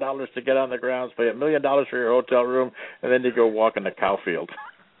 million to get on the grounds, pay $1 million for your hotel room, and then you go walk in the cow field.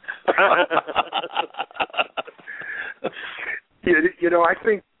 I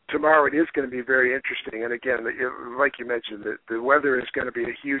think tomorrow it is going to be very interesting. And again, like you mentioned, the weather is going to be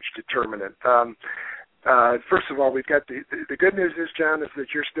a huge determinant. First of all, we've got the good news is, John, is that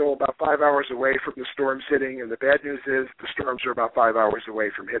you're still about 5 hours away from the storms hitting, and the bad news is the storms are about 5 hours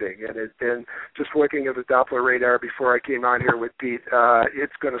away from hitting. And just looking at the Doppler radar before I came on here with Pete,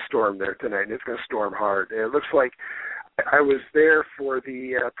 it's going to storm there tonight, and it's going to storm hard. And it looks like I was there for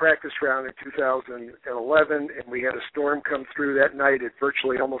the practice round in 2011, and we had a storm come through that night at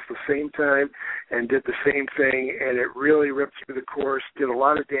virtually almost the same time and did the same thing, and it really ripped through the course, did a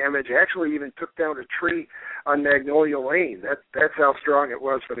lot of damage, actually even took down a tree on Magnolia Lane. That's how strong it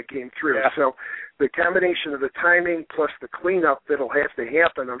was when it came through. Yeah. So the combination of the timing plus the cleanup that'll have to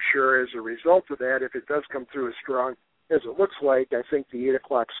happen, I'm sure, as a result of that, if it does come through as strong as it looks like, I think the 8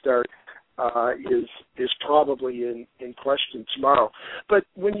 o'clock start is probably in question tomorrow. But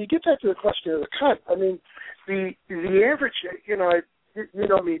when you get back to the question of the cut, I mean, the average, you know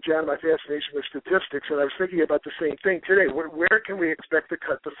me, John, my fascination with statistics, and I was thinking about the same thing today. Where can we expect the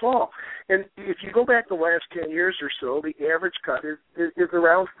cut to fall? And if you go back the last 10 years or so, the average cut is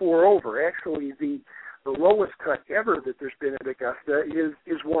around 4 over. Actually, the the lowest cut ever that there's been at Augusta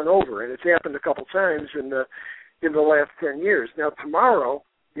is 1 over, and it's happened a couple times in the last 10 years. Now tomorrow,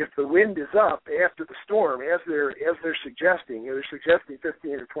 if the wind is up after the storm, as they're suggesting, they're suggesting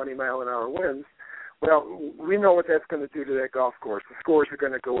 15 or 20 mile an hour winds. Well, we know what that's going to do to that golf course. The scores are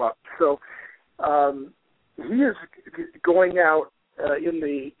going to go up. So he is going out in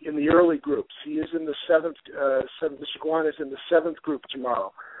the early groups. He is in the seventh. The Seguin is in the 7th group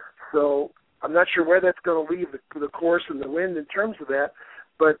tomorrow. So I'm not sure where that's going to leave the course and the wind in terms of that.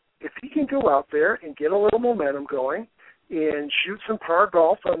 But if he can go out there and get a little momentum going and shoot some par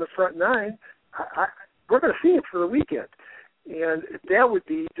golf on the front 9, we're going to see him for the weekend. And that would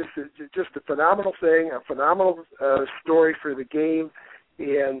be just a phenomenal thing, a phenomenal story for the game,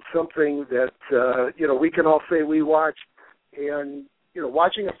 and something that we can all say we watched. And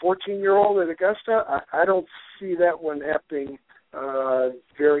watching a 14-year-old at Augusta, I don't see that one happening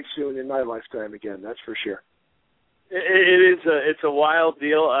very soon in my lifetime again. That's for sure. It's a wild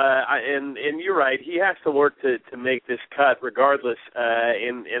deal, and you're right. He has to work to make this cut regardless.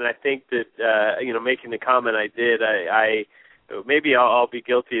 And I think that making the comment I did, maybe I'll be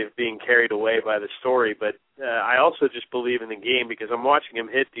guilty of being carried away by the story, but I also just believe in the game because I'm watching him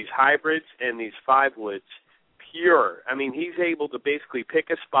hit these hybrids and these 5-woods pure. I mean, he's able to basically pick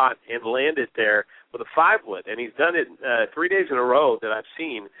a spot and land it there with a 5-wood, and he's done it 3 days in a row that I've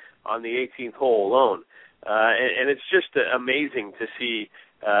seen on the 18th hole alone. And it's just amazing to see,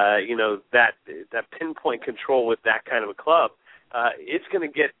 that pinpoint control with that kind of a club. It's going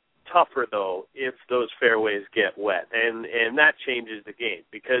to get tougher, though, if those fairways get wet, and that changes the game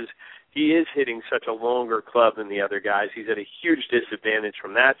because he is hitting such a longer club than the other guys. He's at a huge disadvantage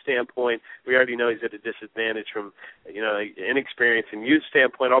from that standpoint. We already know he's at a disadvantage from, inexperience and youth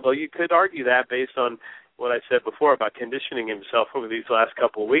standpoint, although you could argue that based on what I said before about conditioning himself over these last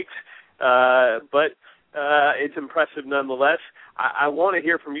couple of weeks. But it's impressive nonetheless. I want to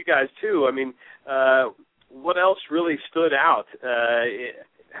hear from you guys, too. I mean, what else really stood out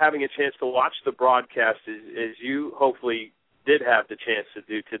having a chance to watch the broadcast as you hopefully did have the chance to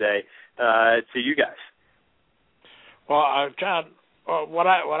do today to you guys? Well, John, what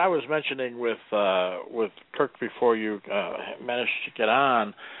I was mentioning with Kirk before you managed to get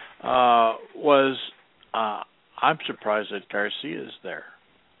on was I'm surprised that Garcia is there.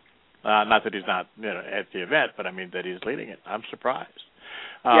 Not that he's not at the event, but I mean that he's leading it. I'm surprised.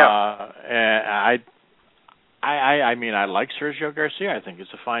 Yeah. And I mean, I like Sergio Garcia. I think he's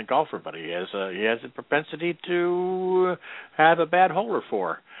a fine golfer, but he has a propensity to have a bad hole or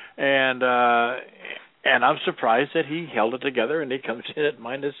 4, and I'm surprised that he held it together and he comes in at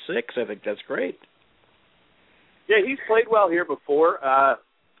 -6. I think that's great. Yeah, he's played well here before,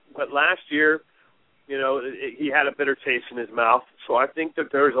 but last year, he had a bitter taste in his mouth. So I think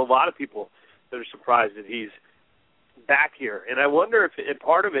that there's a lot of people that are surprised that he's back here, and I wonder if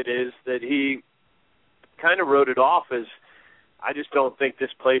part of it is that he kind of wrote it off as, I just don't think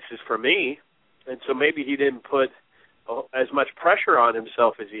this place is for me, and so maybe he didn't put as much pressure on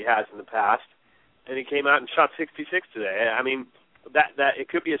himself as he has in the past, and he came out and shot 66 today. I mean, that it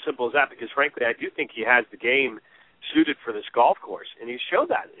could be as simple as that because, frankly, I do think he has the game suited for this golf course, and he's showed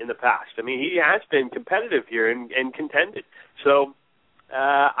that in the past. I mean, he has been competitive here and contended. So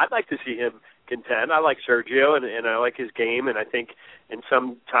I'd like to see him contend. I like Sergio, and I like his game, and I think and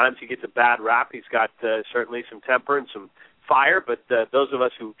sometimes he gets a bad rap. He's got certainly some temper and some fire, but those of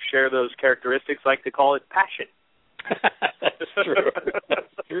us who share those characteristics like to call it passion. That's true.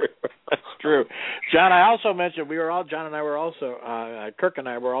 That's true. That's true. John, I also mentioned John and I were also Kirk and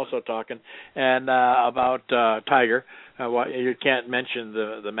I were also talking and about Tiger. You can't mention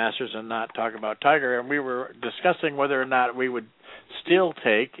the Masters and not talk about Tiger, and we were discussing whether or not we would still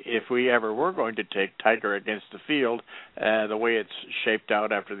take, if we ever were going to take, Tiger against the field the way it's shaped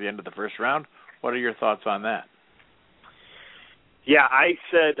out after the end of the first round. What are your thoughts on that? Yeah, I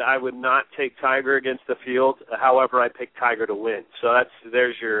said I would not take Tiger against the field. However, I picked Tiger to win. So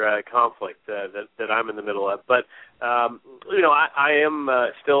there's your conflict that I'm in the middle of. But, I am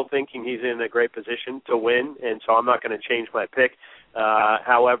still thinking he's in a great position to win, and so I'm not going to change my pick.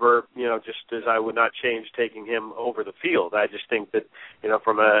 However, just as I would not change taking him over the field, I just think that,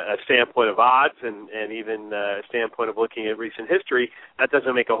 from a standpoint of odds and even a standpoint of looking at recent history, that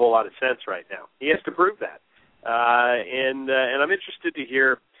doesn't make a whole lot of sense right now. He has to prove that. And I'm interested to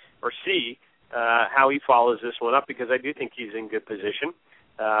hear or see how he follows this one up because I do think he's in good position.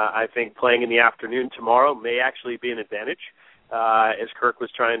 I think playing in the afternoon tomorrow may actually be an advantage, as Kirk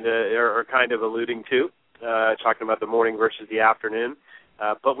was trying to or kind of alluding to, talking about the morning versus the afternoon.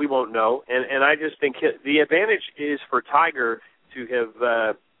 But we won't know. And I just think the advantage is for Tiger to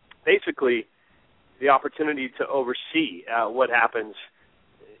have basically the opportunity to oversee what happens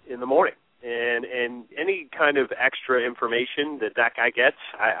in the morning. And any kind of extra information that guy gets,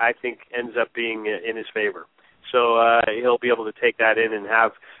 I think ends up being in his favor. So he'll be able to take that in and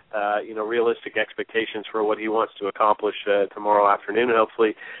have realistic expectations for what he wants to accomplish tomorrow afternoon. And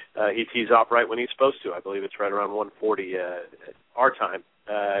hopefully he tees off right when he's supposed to. I believe it's right around 1:40 our time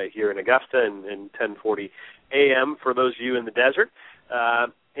here in Augusta, and 10:40 a.m. for those of you in the desert.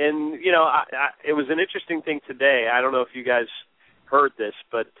 It was an interesting thing today. I don't know if you guys heard this,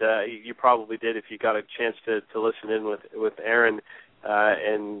 but you probably did if you got a chance to listen in with Aaron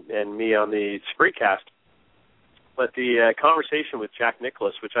and me on the Spreecast. But the conversation with Jack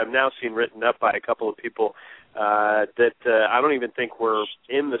Nicklaus, which I've now seen written up by a couple of people that I don't even think were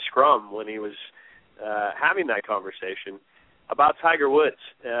in the scrum when he was having that conversation about Tiger Woods.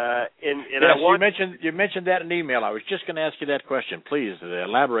 You mentioned that in email. I was just going to ask you that question. Please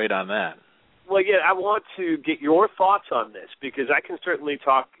elaborate on that. Well, yeah, I want to get your thoughts on this because I can certainly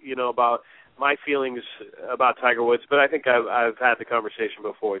talk, about my feelings about Tiger Woods, but I think I've had the conversation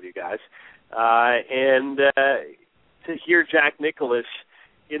before with you guys. To hear Jack Nicklaus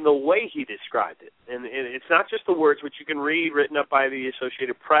in the way he described it. And it's not just the words, which you can read written up by the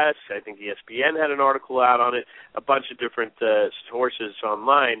Associated Press. I think ESPN had an article out on it, a bunch of different sources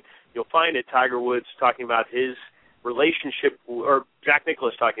online. You'll find it, Tiger Woods talking about his relationship, or Jack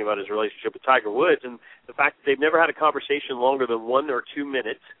Nicklaus talking about his relationship with Tiger Woods, and the fact that they've never had a conversation longer than 1 or 2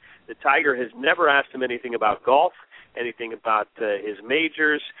 minutes, that Tiger has never asked him anything about golf, anything about his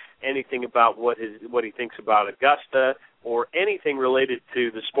majors, anything about what he thinks about Augusta, or anything related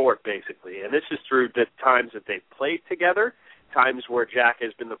to the sport, basically. And this is through the times that they've played together, times where Jack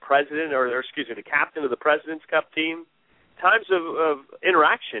has been the president, the captain of the President's Cup team, times of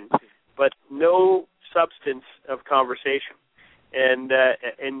interaction, but no substance of conversation. And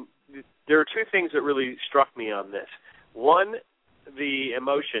there are two things that really struck me on this. One, the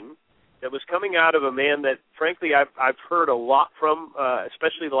emotion that was coming out of a man that, frankly, I've heard a lot from,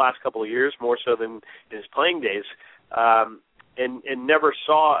 especially the last couple of years, more so than in his playing days, and never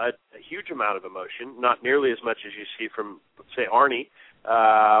saw a huge amount of emotion, not nearly as much as you see from, say, Arnie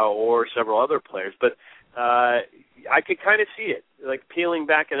or several other players. But I could kind of see it, like peeling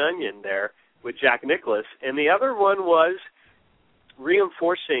back an onion there with Jack Nicklaus. And the other one was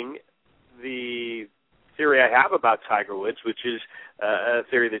reinforcing the theory I have about Tiger Woods, which is a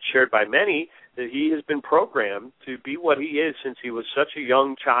theory that's shared by many, that he has been programmed to be what he is since he was such a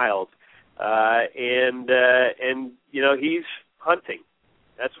young child. And he's hunting.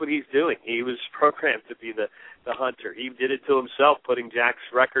 That's what he's doing. He was programmed to be the hunter. He did it to himself, putting Jack's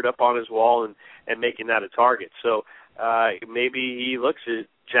record up on his wall and making that a target. So maybe he looks at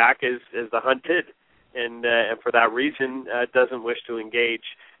Jack as the hunted, and for that reason doesn't wish to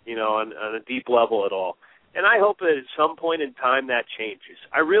engage, on a deep level at all. And I hope that at some point in time that changes.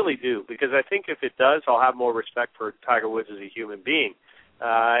 I really do, because I think if it does, I'll have more respect for Tiger Woods as a human being.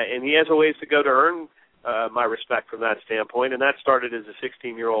 And he has a ways to go to earn my respect from that standpoint, and that started as a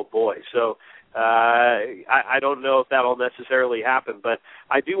 16-year-old boy. So I don't know if that'll necessarily happen, but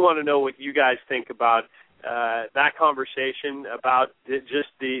I do want to know what you guys think about that conversation, about just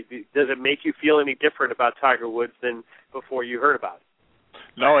does it make you feel any different about Tiger Woods than before you heard about it?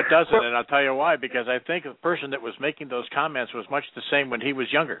 No, it doesn't, and I'll tell you why, because I think the person that was making those comments was much the same when he was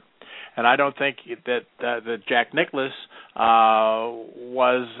younger. And I don't think that Jack Nicklaus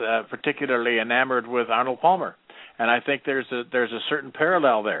was particularly enamored with Arnold Palmer. And I think there's a certain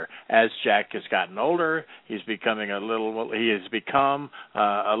parallel there. As Jack has gotten older, he has become a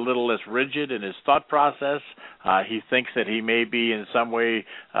little less rigid in his thought process. He thinks that he may be in some way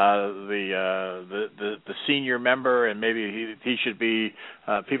the senior member, and maybe he should be.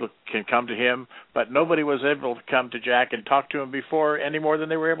 People can come to him, but nobody was able to come to Jack and talk to him before any more than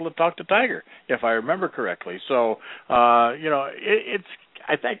they were able to talk to Tiger, if I remember correctly. So it's.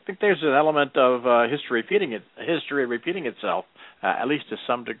 I think there's an element of history repeating itself, at least to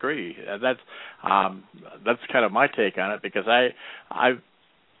some degree. That's kind of my take on it, because I've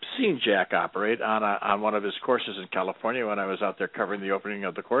seen Jack operate on one of his courses in California when I was out there covering the opening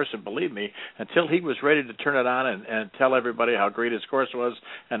of the course, and believe me, until he was ready to turn it on and tell everybody how great his course was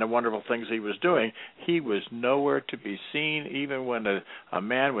and the wonderful things he was doing, he was nowhere to be seen. Even when a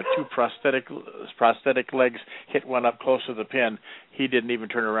man with two prosthetic legs hit one up close to the pin, he didn't even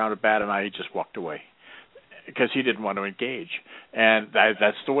turn around and bat an eye. He just walked away, because he didn't want to engage. And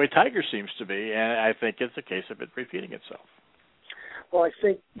that's the way Tiger seems to be, and I think it's a case of it repeating itself. Well, I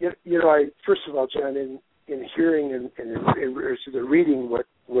think, first of all, John, in hearing and reading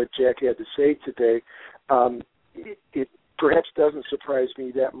what Jack had to say today, it perhaps doesn't surprise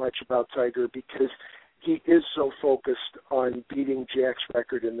me that much about Tiger because he is so focused on beating Jack's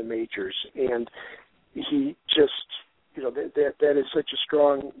record in the majors, and he just, that is such a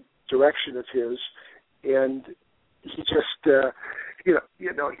strong direction of his, and he just, he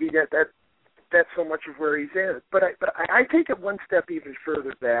got that. That's so much of where he's in. But I take it one step even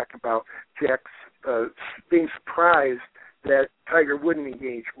further back about Jack's being surprised that Tiger wouldn't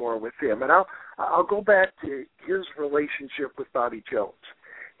engage more with him. And I'll go back to his relationship with Bobby Jones.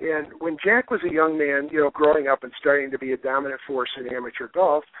 And when Jack was a young man, growing up and starting to be a dominant force in amateur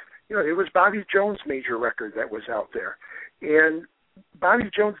golf, it was Bobby Jones' major record that was out there. And Bobby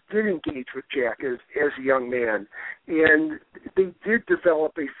Jones did engage with Jack as a young man, and they did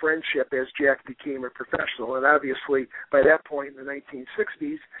develop a friendship as Jack became a professional. And obviously, by that point in the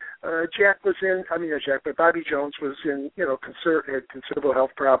 1960s, Bobby Jones was in, had considerable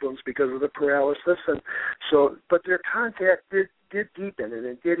health problems because of the paralysis, and so, but their contact did deepen and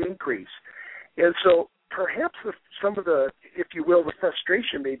it did increase, and so perhaps some of the, if you will, the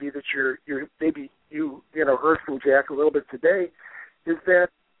frustration maybe that you heard from Jack a little bit today, is that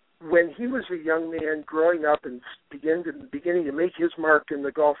when he was a young man growing up and beginning to make his mark in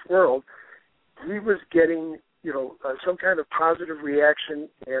the golf world, he was getting, some kind of positive reaction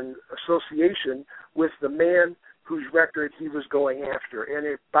and association with the man whose record he was going after. And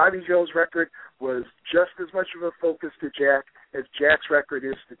if Bobby Jones' record was just as much of a focus to Jack as Jack's record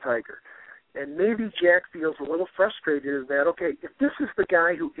is to Tiger. And maybe Jack feels a little frustrated in that, okay, if this is the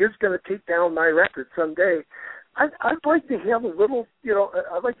guy who is going to take down my record someday, I'd like to have a little,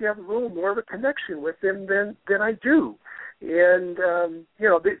 I'd like to have a little more of a connection with him than I do, and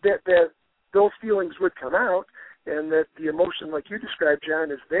that those feelings would come out, and that the emotion, like you described, John,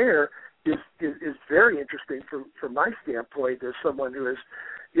 is there is very interesting from my standpoint as someone who has,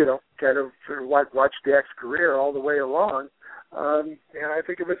 kind of watched Jack's career all the way along, and I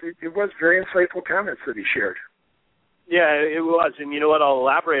think it was very insightful comments that he shared. Yeah, it was, and you know what? I'll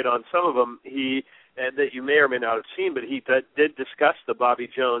elaborate on some of them. That you may or may not have seen, but he did discuss the Bobby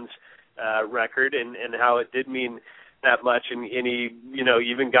Jones record and how it did mean that much, and he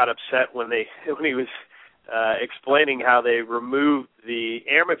even got upset when he was explaining how they removed the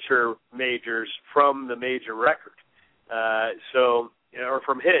amateur majors from the major record, or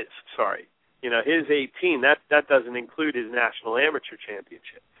from his, sorry, his 18 that doesn't include his national amateur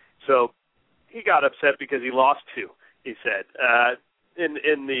championship, so he got upset because he lost two. He said. In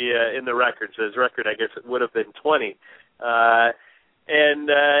the records, his record, I guess it would have been 20, and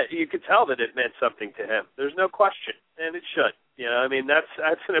you could tell that it meant something to him. There's no question, and it should.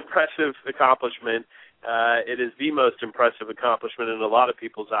 That's an impressive accomplishment. It is the most impressive accomplishment in a lot of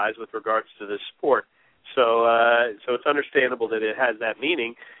people's eyes with regards to this sport. So it's understandable that it has that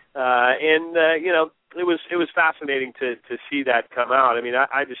meaning, It was fascinating to see that come out.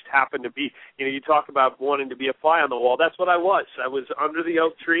 I just happened to be, you talk about wanting to be a fly on the wall. That's what I was. I was under the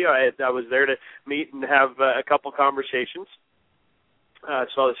oak tree. I was there to meet and have a couple conversations.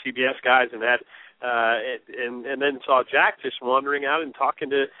 Saw the CBS guys and then saw Jack just wandering out and talking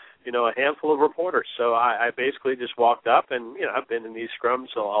to, a handful of reporters. So I basically just walked up and, I've been in these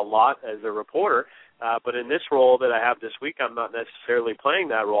scrums a lot as a reporter. But in this role that I have this week, I'm not necessarily playing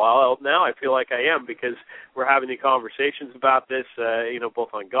that role. Now I feel like I am because we're having the conversations about this, both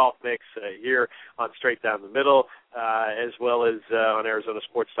on Golf Mix, here on Straight Down the Middle, as well as on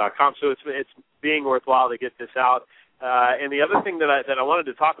ArizonaSports.com. So it's being worthwhile to get this out. And the other thing that I wanted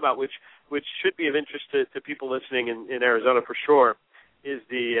to talk about, which should be of interest to people listening in Arizona for sure, is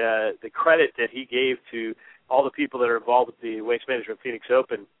the credit that he gave to all the people that are involved with the Waste Management Phoenix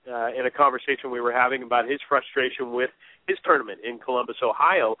Open in a conversation we were having about his frustration with his tournament in Columbus,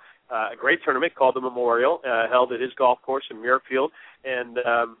 Ohio, a great tournament called the Memorial, held at his golf course in Muirfield. And,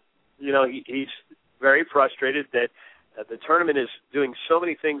 he's very frustrated that the tournament is doing so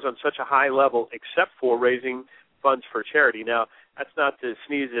many things on such a high level except for raising funds for charity. Now, that's not to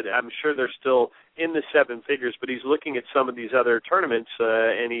sneeze at. I'm sure they're still in the seven figures, but he's looking at some of these other tournaments,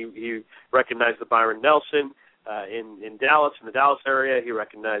 and he recognized the Byron Nelson in Dallas, in the Dallas area. He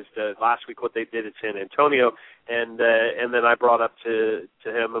recognized last week what they did at San Antonio, and then I brought up to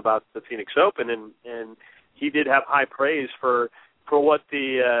him about the Phoenix Open, and he did have high praise for what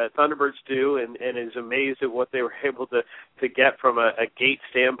the Thunderbirds do, and is amazed at what they were able to get from a gate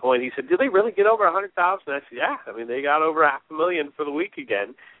standpoint. He said, "Did they really get over 100,000?" I said, "Yeah, they got over 500,000 for the week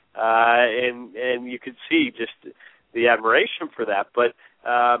again," and you could see just the admiration for that. But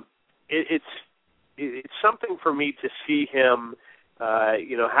it's something for me to see him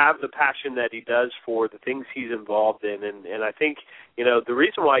have the passion that he does for the things he's involved in. And I think, the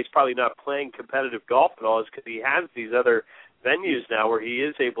reason why he's probably not playing competitive golf at all is because he has these other venues now where he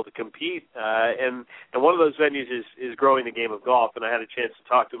is able to compete. And one of those venues is growing the game of golf, and I had a chance to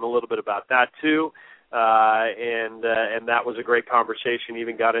talk to him a little bit about that too. And that was a great conversation.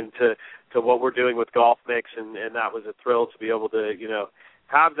 Even got into what we're doing with Golf Mix, and that was a thrill to be able to,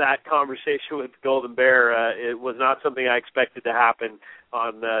 have that conversation with Golden Bear. It was not something I expected to happen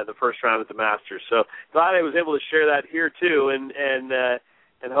on the first round at the Masters. So glad I was able to share that here too,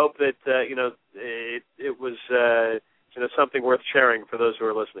 and hope that it was something worth sharing for those who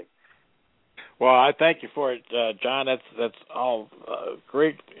are listening. Well, I thank you for it, John. That's all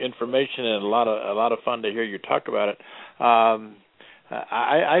great information and a lot of fun to hear you talk about it.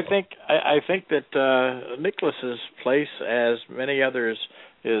 I think that Nicklaus's place, as many others,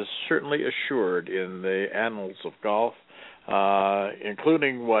 is certainly assured in the annals of golf,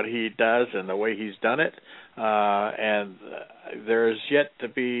 including what he does and the way he's done it. And there's yet to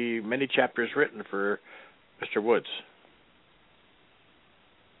be many chapters written for Mr. Woods.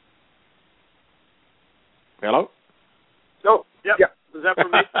 Hello? Oh, yeah. Was that for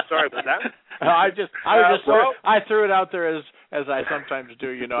me? Sorry about that. I threw it out there as I sometimes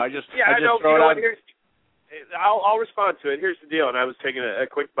do. I just throw it out. I'll respond to it. Here's the deal, and I was taking a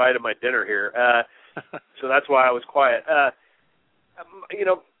quick bite of my dinner here, so that's why I was quiet.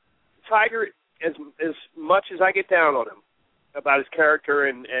 Tiger, as much as I get down on him about his character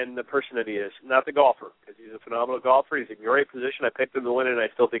and the person that he is, not the golfer, because he's a phenomenal golfer. He's in a great position. I picked him to win, and I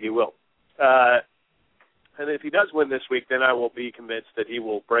still think he will. And if he does win this week, then I will be convinced that he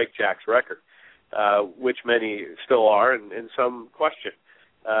will break Jack's record, which many still are, and some question.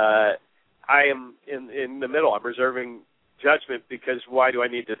 I am in the middle. I'm reserving judgment because why do I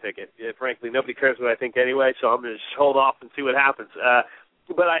need to think it? Frankly, nobody cares what I think anyway, so I'm going to just hold off and see what happens.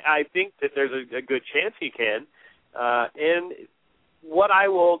 But I think that there's a good chance he can. And what I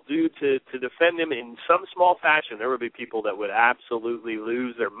will do to defend him in some small fashion, there would be people that would absolutely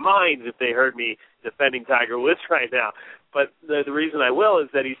lose their minds if they heard me defending Tiger Woods right now. But the reason I will is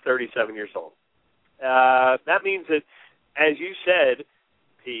that he's 37 years old. That means that, as you said,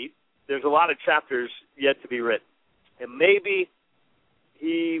 Pete, there's a lot of chapters yet to be written. And maybe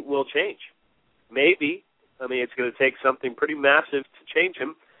he will change. Maybe. I mean, it's going to take something pretty massive to change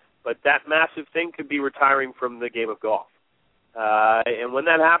him, but that massive thing could be retiring from the game of golf. And when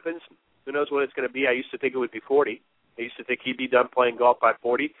that happens, who knows what it's going to be. I used to think it would be 40. I used to think he'd be done playing golf by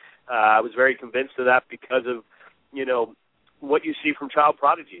 40. I was very convinced of that because of, what you see from child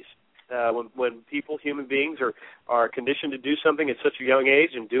prodigies. When people, human beings, are conditioned to do something at such a young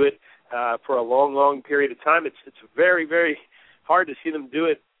age and do it for a long, long period of time, it's very, very hard to see them do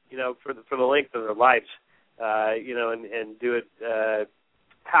it, for the length of their lives, and do it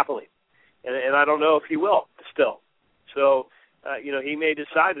happily. And I don't know if he will still. So, he may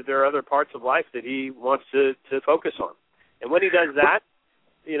decide that there are other parts of life that he wants to focus on. And when he does that,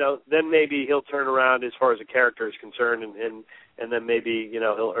 then maybe he'll turn around as far as the character is concerned, and then maybe,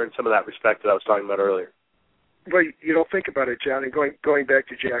 he'll earn some of that respect that I was talking about earlier. Well, think about it, John, and going back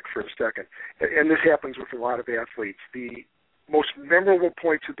to Jack for a second, and this happens with a lot of athletes. The most memorable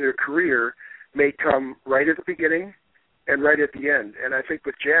points of their career may come right at the beginning and right at the end. And I think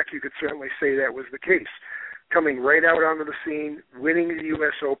with Jack, you could certainly say that was the case. Coming right out onto the scene, winning the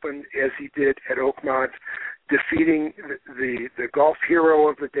U.S. Open as he did at Oakmont, defeating the golf hero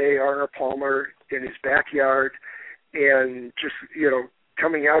of the day, Arnold Palmer, in his backyard, and just,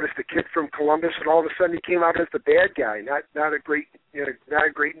 coming out as the kid from Columbus, and all of a sudden he came out as the bad guy, not a great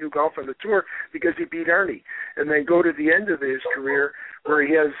new golfer on the tour because he beat Arnie, and then go to the end of his career where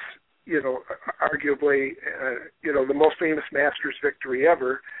he has, arguably, the most famous Masters victory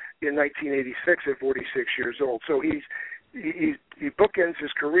ever in 1986 at 46 years old. So he bookends his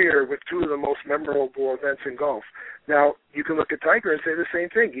career with two of the most memorable events in golf. Now, you can look at Tiger and say the same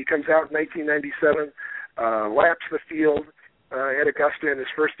thing. He comes out in 1997, laps the field at Augusta in his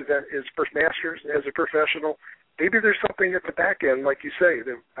first event, his first Masters as a professional. Maybe there's something at the back end, like you say,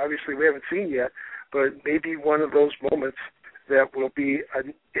 that obviously we haven't seen yet, but maybe one of those moments that will be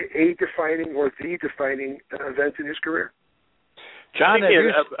a defining or the defining event in his career. John,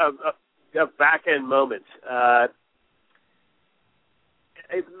 of back-end moments,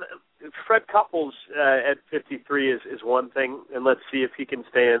 Fred Couples at 53 is one thing, and let's see if he can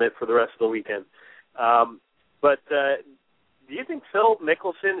stay in it for the rest of the weekend. But do you think Phil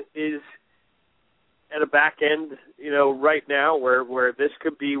Mickelson is at a back end, right now, where this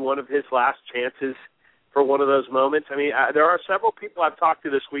could be one of his last chances for one of those moments? I mean, there are several people I've talked to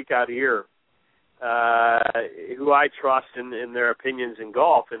this week out here who I trust in their opinions in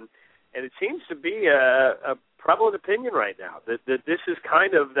golf, and it seems to be a prevalent opinion right now that this is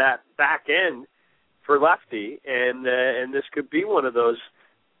kind of that back end for Lefty, and this could be one of those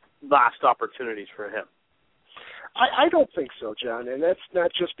last opportunities for him. I don't think so, John, and that's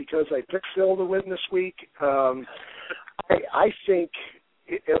not just because I picked Phil to win this week. I think,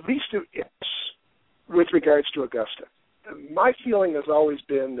 at least with regards to Augusta, my feeling has always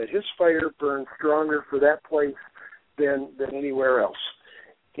been that his fire burned stronger for that place than anywhere else.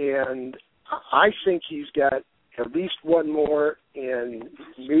 And I think he's got at least one more and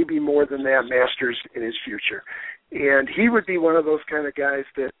maybe more than that Masters in his future. And he would be one of those kind of guys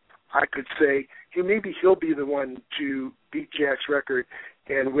that I could say, maybe he'll be the one to beat Jack's record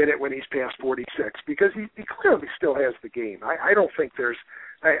and win it when he's past 46, because he clearly still has the game. I don't think there's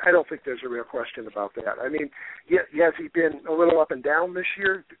a real question about that. I mean, has he been a little up and down this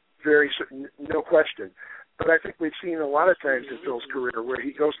year? No question. But I think we've seen a lot of times in Phil's career where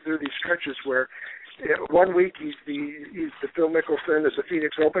he goes through these stretches where 1 week he's the Phil Mickelson at the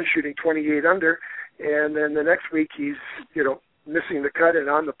Phoenix Open shooting 28 under, and then the next week he's missing the cut and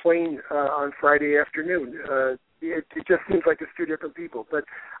on the plane on Friday afternoon. It just seems like it's two different people. But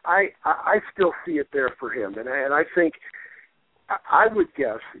I still see it there for him, and I think I would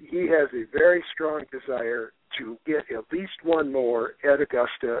guess he has a very strong desire to get at least one more at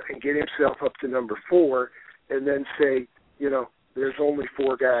Augusta and get himself up to number 4, and then say, there's only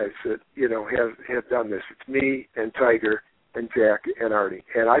 4 guys that have done this. It's me and Tiger and Jack and Artie,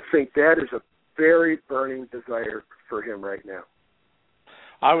 and I think that is a very burning desire for him right now.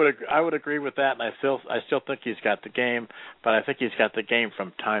 I would agree with that, and I still think he's got the game, but I think he's got the game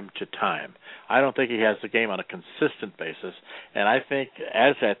from time to time. I don't think he has the game on a consistent basis, and I think,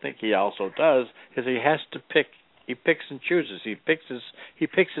 as I think he also does, is he has to pick. He picks and chooses. He picks his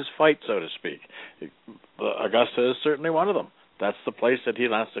fight, so to speak. Augusta is certainly one of them. That's the place that he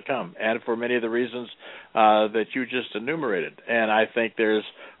wants to come, and for many of the reasons that you just enumerated. And I think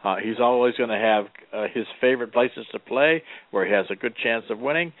he's always going to have his favorite places to play where he has a good chance of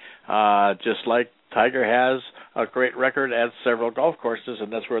winning, just like Tiger has a great record at several golf courses,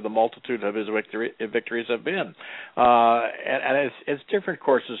 and that's where the multitude of his victories have been. And it's different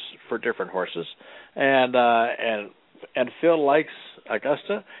courses for different horses, and Phil likes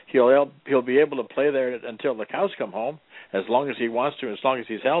Augusta. He'll be able to play there until the cows come home, as long as he wants to, as long as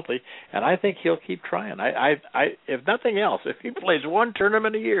he's healthy, and I think he'll keep trying. I if nothing else, if he plays one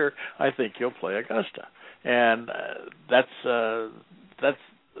tournament a year, I think he'll play Augusta, and that's the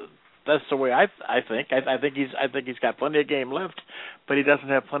way I think. I think he's got plenty of game left, but he doesn't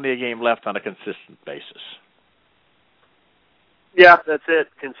have plenty of game left on a consistent basis. Yeah, that's it.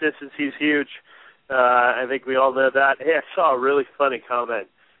 Consistency's huge. I think we all know that. Hey, I saw a really funny comment.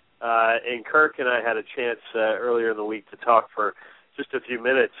 And Kirk and I had a chance earlier in the week to talk for just a few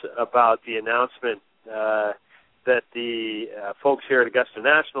minutes about the announcement that the folks here at Augusta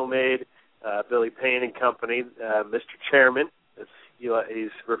National made, Billy Payne and Company, Mr. Chairman, as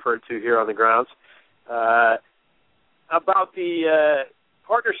he's referred to here on the grounds, about the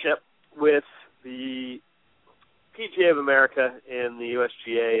partnership with the PGA of America and the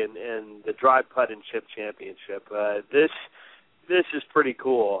USGA and the Drive, Putt, and Chip Championship. This is pretty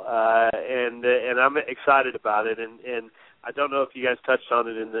cool, and I'm excited about it. And I don't know if you guys touched on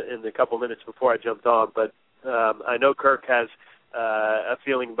it in the couple minutes before I jumped on, but I know Kirk has a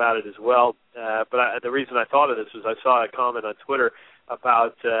feeling about it as well. But the reason I thought of this was I saw a comment on Twitter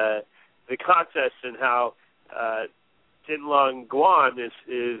about the contest and how Tin Long Guan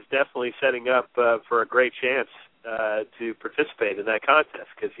is definitely setting up for a great chance to participate in that contest,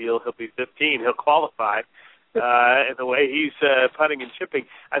 because he'll be 15, he'll qualify. And the way he's putting and chipping,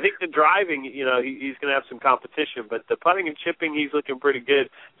 I think the driving, he's going to have some competition, but the putting and chipping, he's looking pretty good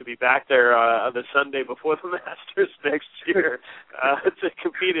to be back there on the Sunday before the Masters next year to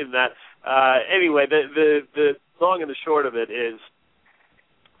compete in that. Anyway, the long and the short of it is,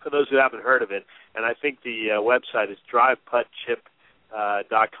 for those who haven't heard of it, and I think the website is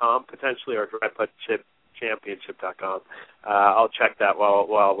driveputtchip.com potentially, or driveputtchipchampionship.com. I'll check that while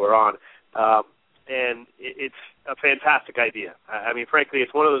we're on. And it's a fantastic idea. I mean, frankly,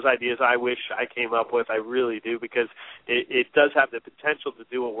 it's one of those ideas I wish I came up with. I really do, because it does have the potential to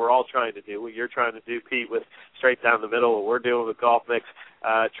do what we're all trying to do, what you're trying to do, Pete, with Straight Down the Middle, what we're doing with Golf Mix,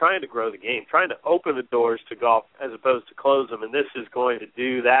 trying to grow the game, trying to open the doors to golf as opposed to close them. And this is going to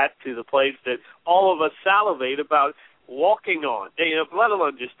do that to the place that all of us salivate about walking on, let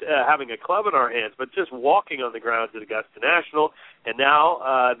alone just having a club in our hands, but just walking on the grounds at Augusta National. And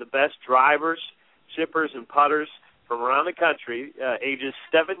now the best drivers, chippers, and putters from around the country, ages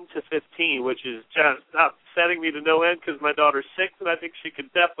 7 to 15, which is just upsetting me to no end because my daughter's 6, and I think she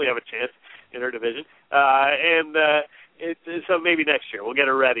could definitely have a chance in her division. So maybe next year. We'll get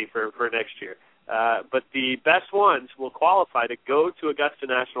her ready for next year. But the best ones will qualify to go to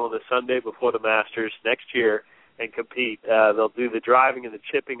Augusta National on the Sunday before the Masters next year and compete. They'll do the driving and the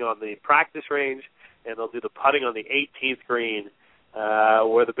chipping on the practice range, and they'll do the putting on the 18th green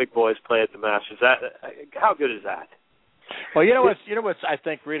where the big boys play at the Masters. How good is that? Well, you know what's I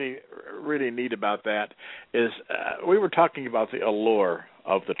think really, really neat about that is we were talking about the allure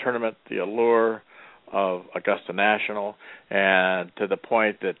of the tournament, the allure of Augusta National, and to the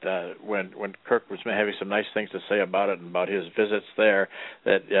point that when Kirk was having some nice things to say about it and about his visits there,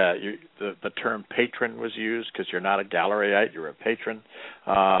 that the term patron was used because you're not a galleryite, you're a patron.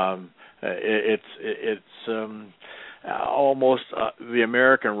 It's almost the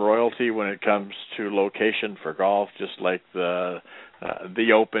American royalty when it comes to location for golf, just like the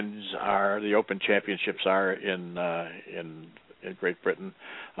Opens are, the Open Championships are in Great Britain.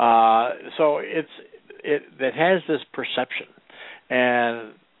 So it has this perception,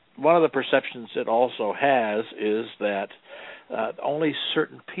 and one of the perceptions it also has is that only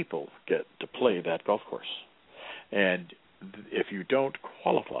certain people get to play that golf course, and if you don't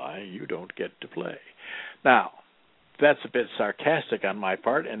qualify, you don't get to play. Now, that's a bit sarcastic on my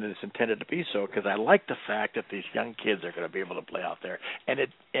part, and it's intended to be so because I like the fact that these young kids are going to be able to play out there, and it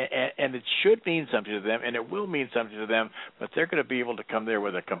should mean something to them, and it will mean something to them, but they're going to be able to come there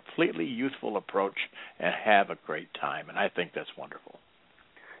with a completely youthful approach and have a great time, and I think that's wonderful.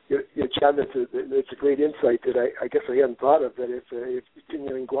 Yeah, John, that's a great insight that I guess I hadn't thought of, that if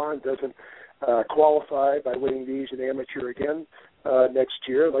King Guan doesn't qualify by winning the Asian Amateur again next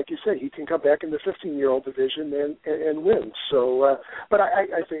year, like you said, he can come back in the 15-year-old division and win. So, but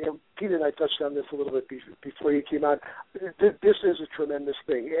I think Pete and I touched on this a little bit before you came on. This is a tremendous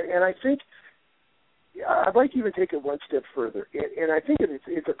thing, and I think I'd like to even take it one step further, and I think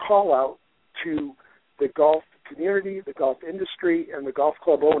it's a call out to the golf community, the golf industry, and the golf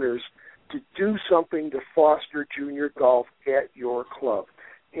club owners to do something to foster junior golf at your club.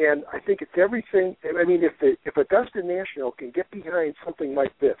 And I think it's everything. I mean, if Augusta National can get behind something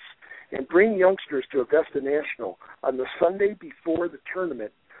like this and bring youngsters to Augusta National on the Sunday before the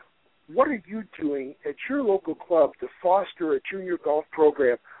tournament, what are you doing at your local club to foster a junior golf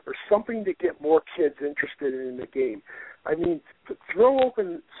program or something to get more kids interested in the game? I mean, throw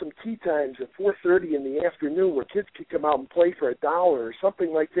open some tee times at 4:30 in the afternoon where kids can come out and play for $1 or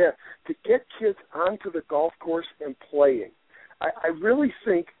something like that to get kids onto the golf course and playing. I really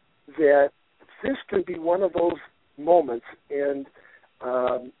think that this could be one of those moments and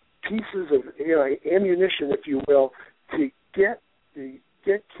pieces of ammunition, if you will, to get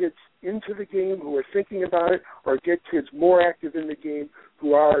kids into the game who are thinking about it, or get kids more active in the game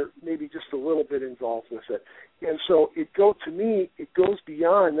who are maybe just a little bit involved with it. And so to me, it goes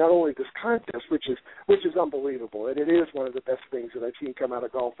beyond not only this contest, which is unbelievable, and it is one of the best things that I've seen come out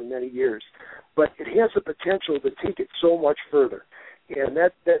of golf in many years, but it has the potential to take it so much further. And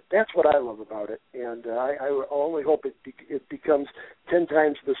that's what I love about it. And I only hope it becomes 10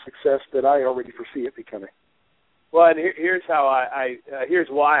 times the success that I already foresee it becoming. Well, and here's how here's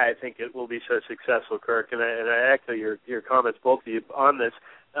why I think it will be so successful, Kirk. And I echo your comments, both of you, on this.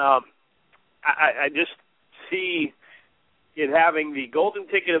 I just see it having the golden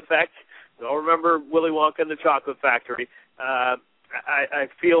ticket effect. I'll remember Willy Wonka and the Chocolate Factory. I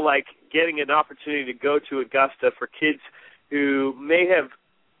feel like getting an opportunity to go to Augusta for kids who may have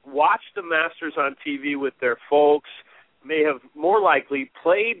watched the Masters on TV with their folks, may have more likely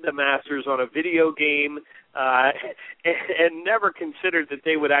played the Masters on a video game, and never considered that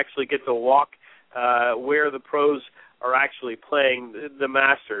they would actually get to walk where the pros are actually playing the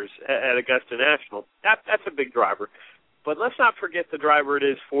Masters at Augusta National. That's a big driver. But let's not forget the driver it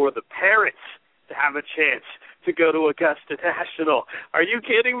is for the parents to have a chance to go to Augusta National. Are you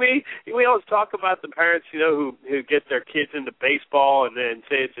kidding me? We always talk about the parents, who get their kids into baseball and then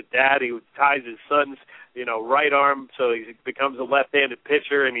say it's a dad who ties his son's, right arm so he becomes a left-handed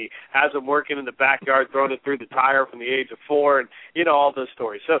pitcher, and he has him working in the backyard, throwing it through the tire from the age of 4, and, all those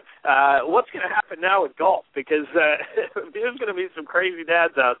stories. So what's going to happen now with golf? Because there's going to be some crazy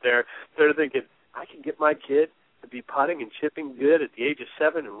dads out there that are thinking, I can get my kid to be putting and chipping good at the age of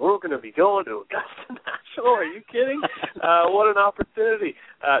 7, and we're going to be going to Augusta National. Are you kidding? What an opportunity.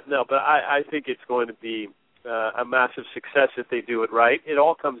 No, but I think it's going to be a massive success if they do it right. It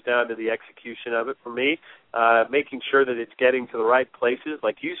all comes down to the execution of it for me, making sure that it's getting to the right places.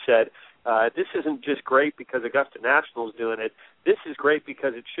 Like you said, This isn't just great because Augusta National is doing it. This is great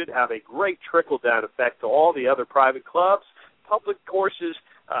because it should have a great trickle-down effect to all the other private clubs, public courses,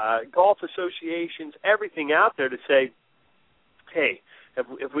 golf associations, everything out there to say, hey,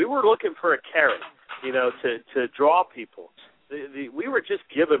 if we were looking for a carrot, to draw people, we were just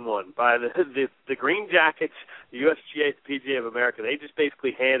given one by the Green Jackets, the USGA, the PGA of America. They just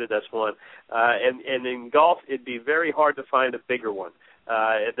basically handed us one. And in golf, it'd be very hard to find a bigger one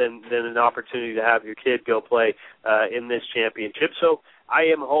than an opportunity to have your kid go play in this championship. So I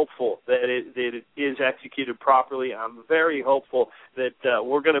am hopeful that it is executed properly. I'm very hopeful that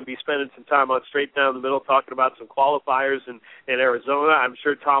we're going to be spending some time on Straight Down the Middle talking about some qualifiers in Arizona. I'm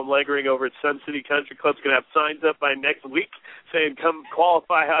sure Tom Legering over at Sun City Country Club is going to have signs up by next week saying, come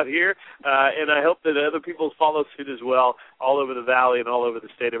qualify out here. And I hope that other people follow suit as well all over the valley and all over the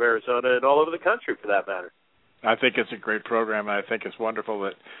state of Arizona and all over the country for that matter. I think it's a great program. I think it's wonderful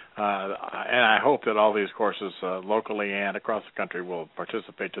that, and I hope that all these courses locally and across the country will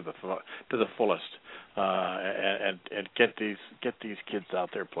participate to the fullest, and get these kids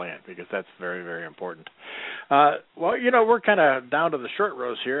out there playing, because that's very, very important. Well, we're kind of down to the short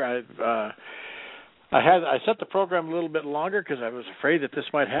rows here. I set the program a little bit longer because I was afraid that this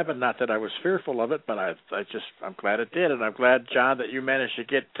might happen. Not that I was fearful of it, but I'm glad it did, and I'm glad, John, that you managed to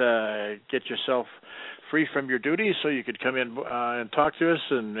get yourself free from your duties so you could come in and talk to us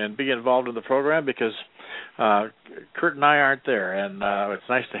and be involved in the program, because Kurt and I aren't there, and it's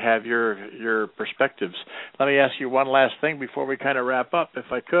nice to have your perspectives. Let me ask you one last thing before we kind of wrap up,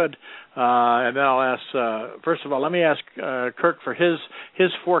 if I could, and then I'll ask, first of all, let me ask Kirk for his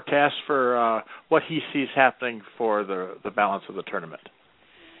forecast for what he sees happening for the balance of the tournament.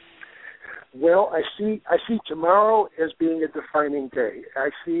 Well, I see tomorrow as being a defining day.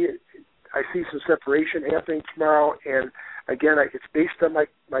 I see some separation happening tomorrow, and again, it's based on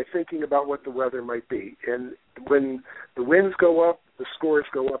my thinking about what the weather might be. And when the winds go up, the scores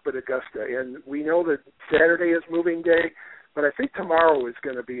go up at Augusta. And we know that Saturday is moving day, but I think tomorrow is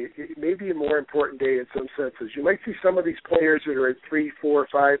going to be maybe a more important day in some senses. You might see some of these players that are at 3, 4,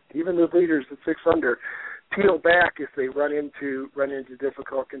 5, even the leaders at 6 under, peel back if they run into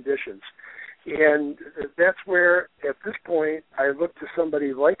difficult conditions. And that's where, at this point, I look to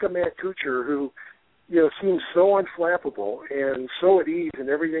somebody like a Matt Kuchar who, seems so unflappable and so at ease in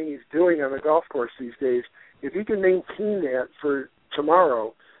everything he's doing on the golf course these days. If he can maintain that for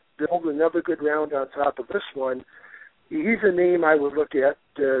tomorrow, build another good round on top of this one, he's a name I would look at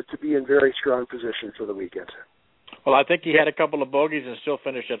to be in very strong position for the weekend. Well, I think he had a couple of bogeys and still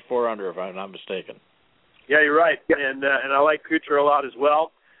finished at 4 under, if I'm not mistaken. Yeah, you're right. Yep. And I like Kuchar a lot as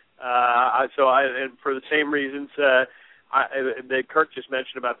well. And for the same reasons that Kirk just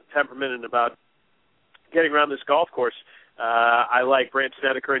mentioned about the temperament and about getting around this golf course, I like Brandt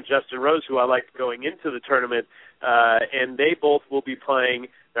Snedeker and Justin Rose, who I liked going into the tournament, and they both will be playing.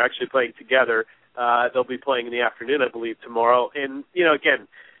 They're actually playing together. They'll be playing in the afternoon, I believe, tomorrow. And, again,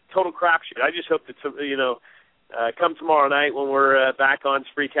 total crapshoot. I just hope that, come tomorrow night when we're back on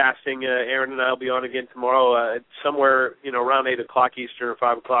Spreecasting, Aaron and I will be on again tomorrow somewhere, around 8 o'clock Eastern or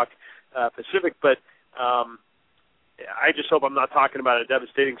 5 o'clock Pacific. But I just hope I'm not talking about a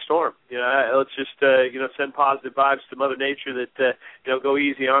devastating storm. Let's just, send positive vibes to Mother Nature that, go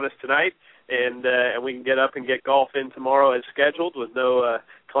easy on us tonight. And we can get up and get golf in tomorrow as scheduled with no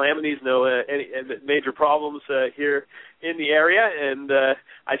calamities, no any major problems here in the area. And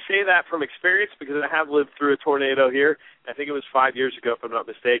I say that from experience because I have lived through a tornado here. I think it was 5 years ago, if I'm not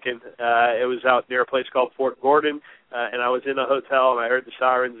mistaken. It was out near a place called Fort Gordon, and I was in a hotel, and I heard the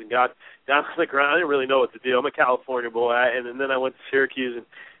sirens and got down on the ground. I didn't really know what to do. I'm a California boy, and then I went to Syracuse, and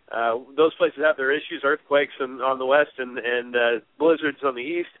those places have their issues, earthquakes on the west and blizzards on the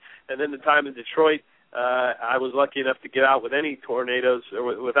east. And then the time in Detroit, I was lucky enough to get out with any tornadoes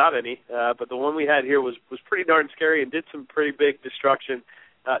or without any. But the one we had here was pretty darn scary and did some pretty big destruction.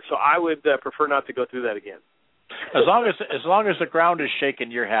 So I would prefer not to go through that again. As long as the ground is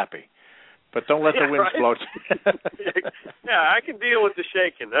shaking, you're happy. But don't let the winds blow. Yeah, I can deal with the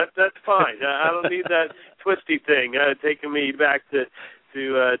shaking. That's fine. I don't need that twisty thing taking me back to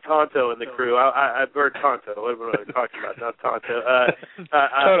Tonto and the crew. I've heard Tonto. What am I talking about? Not Tonto.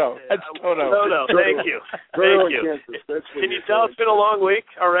 Toto. That's Toto. Toto. Thank you. Thank you. Can you tell it's been a long week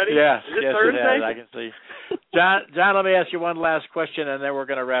already? Yes. Is it yes, Thursday? it has. I can see. John, let me ask you one last question, and then we're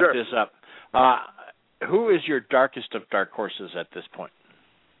going to wrap this up. Who is your darkest of dark horses at this point?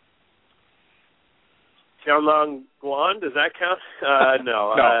 Xiaolong Guan, does that count?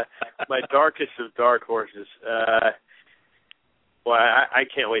 No. My darkest of dark horses. Well, I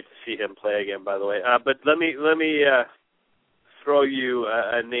can't wait to see him play again, by the way. But let me throw you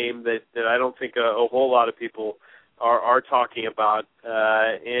a name that I don't think a whole lot of people are talking about,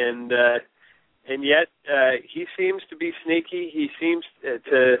 and yet he seems to be sneaky. He seems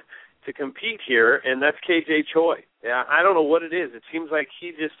to compete here, and that's KJ Choi. I don't know what it is. It seems like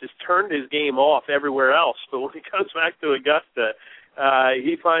he just has turned his game off everywhere else, but when he comes back to Augusta,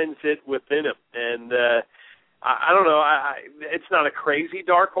 he finds it within him. And I don't know. It's not a crazy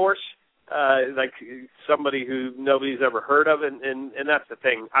dark horse, like somebody who nobody's ever heard of, and that's the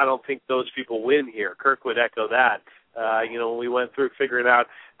thing. I don't think those people win here. Kirk would echo that. When we went through figuring out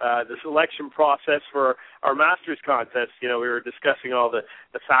the selection process for our Masters contest, we were discussing all the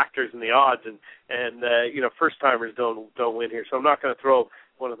factors and the odds, and first-timers don't win here. So I'm not going to throw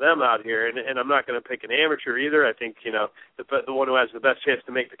one of them out here, and I'm not going to pick an amateur either. I think, the one who has the best chance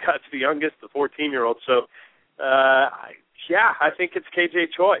to make the cut's the youngest, the 14-year-old. So, I think it's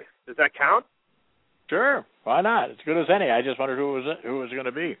KJ Choi. Does that count? Sure, why not? As good as any. I just wondered who it was going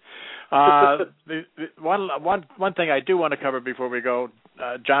to be. One thing I do want to cover before we go,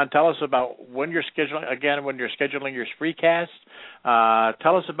 John, tell us about when you're scheduling your Spreecast.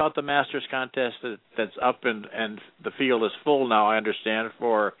 Tell us about the Masters contest that's up and the field is full now, I understand,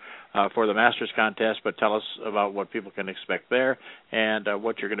 for the Masters contest, but tell us about what people can expect there and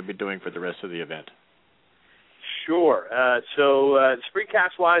what you're going to be doing for the rest of the event. Sure. So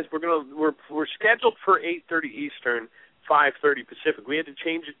Spreecast-wise, we're scheduled for 8:30 Eastern, 5:30 Pacific. We had to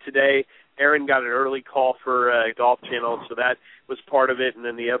change it today. Aaron got an early call for Golf Channel, so that was part of it. And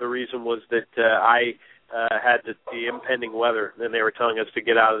then the other reason was that I had the impending weather, and they were telling us to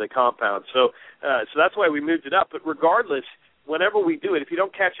get out of the compound. So that's why we moved it up. But regardless, whenever we do it, if you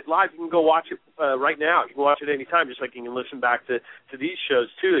don't catch it live, you can go watch it right now. You can watch it anytime, just like you can listen back to these shows,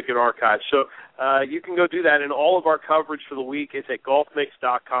 too, that get archived. So you can go do that, and all of our coverage for the week is at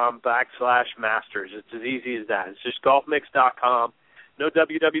golfmix.com/masters. It's as easy as that. It's just golfmix.com, no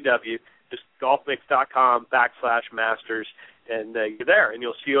www, just golfmix.com/masters, and you're there. And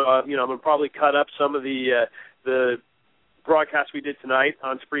you'll see, I'm going to probably cut up some of the broadcast we did tonight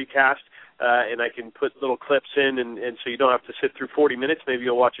on Spreecast, and I can put little clips in, and so you don't have to sit through 40 minutes. Maybe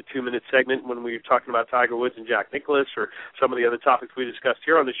you'll watch a 2-minute segment when we were talking about Tiger Woods and Jack Nicklaus or some of the other topics we discussed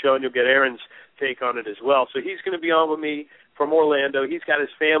here on the show, and you'll get Aaron's take on it as well. So he's going to be on with me from Orlando. He's got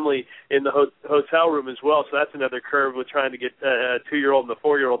his family in the hotel room as well, so that's another curve with trying to get a 2-year-old and a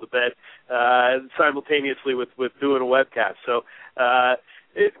 4-year-old to bed simultaneously with doing a webcast. So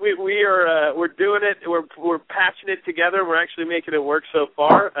we're doing it. We're patching it together. We're actually making it work so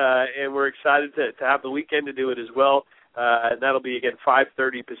far, and we're excited to have the weekend to do it as well. And that'll be, again,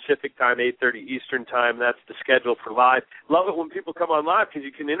 5:30 Pacific time, 8:30 Eastern time. That's the schedule for live. Love it when people come on live because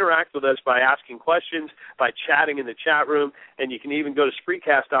you can interact with us by asking questions, by chatting in the chat room, and you can even go to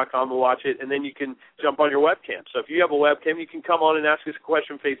Spreecast.com to watch it, and then you can jump on your webcam. So if you have a webcam, you can come on and ask us a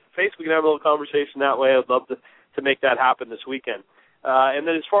question face-to-face. We can have a little conversation that way. I'd love to make that happen this weekend. And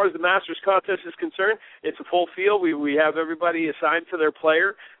then as far as the Masters contest is concerned, it's a full field. We have everybody assigned to their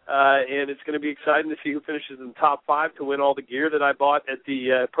player, and it's going to be exciting to see who finishes in the top 5 to win all the gear that I bought at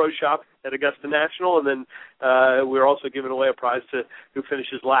the Pro Shop at Augusta National. And then we're also giving away a prize to who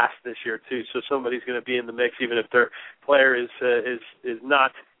finishes last this year, too. So somebody's going to be in the mix, even if their player is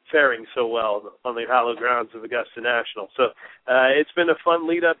not faring so well on the hallowed grounds of Augusta National. So it's been a fun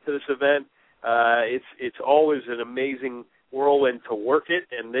lead-up to this event. It's always an amazing whirlwind to work it,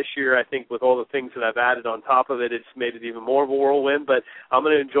 and this year I think with all the things that I've added on top of it, it's made it even more of a whirlwind, but I'm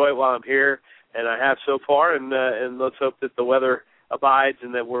going to enjoy it while I'm here, and I have so far, and let's hope that the weather abides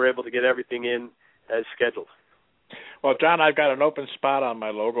and that we're able to get everything in as scheduled. Well, John, I've got an open spot on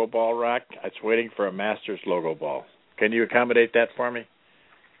my logo ball rack. It's waiting for a Masters logo ball. Can you accommodate that for me?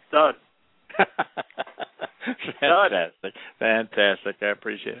 Done. Fantastic. I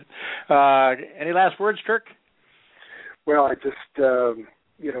appreciate it. Any last words, Kirk? Well, I just,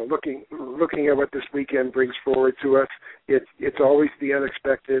 looking at what this weekend brings forward to us, it's always the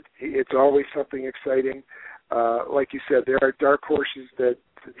unexpected. It's always something exciting. Like you said, there are dark horses that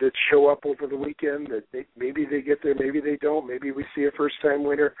show up over the weekend. That maybe they get there, maybe they don't. Maybe we see a first-time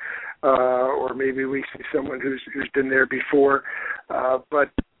winner, or maybe we see someone who's been there before.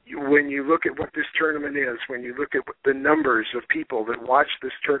 But when you look at what this tournament is, when you look at the numbers of people that watch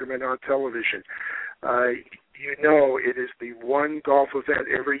this tournament on television, it is the one golf event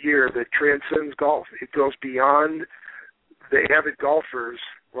every year that transcends golf. It goes beyond the avid golfers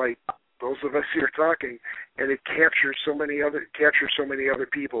like those of us here talking, and it captures so many other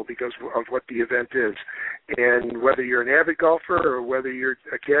people because of what the event is. And whether you're an avid golfer or whether you're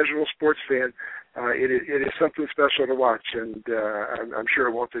a casual sports fan, it is something special to watch, and I'm sure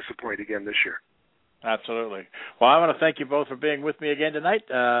it won't disappoint again this year. Absolutely. Well, I want to thank you both for being with me again tonight.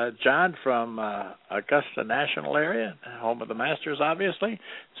 Jon from Augusta National area, home of the Masters, obviously.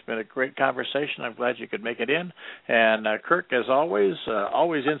 It's been a great conversation. I'm glad you could make it in. And Kirk, as always,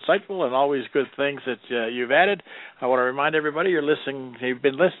 always insightful and always good things that you've added. I want to remind everybody you've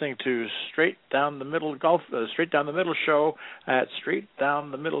been listening to Straight Down the Middle show at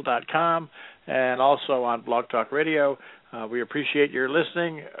straightdownthemiddle.com and also on Blog Talk Radio. We appreciate your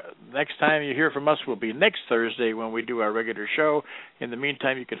listening. Next time you hear from us will be next Thursday when we do our regular show. In the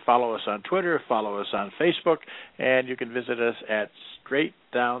meantime, you can follow us on Twitter, follow us on Facebook, and you can visit us at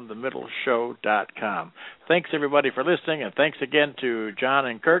straightdownthemiddleshow.com. Thanks, everybody, for listening, and thanks again to Jon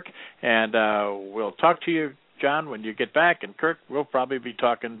and Kirk. And we'll talk to you, Jon, when you get back, and Kirk, we'll probably be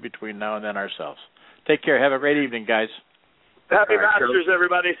talking between now and then ourselves. Take care. Have a great evening, guys. Happy Masters,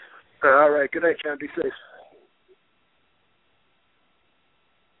 everybody. All right. Good night, Jon. Be safe.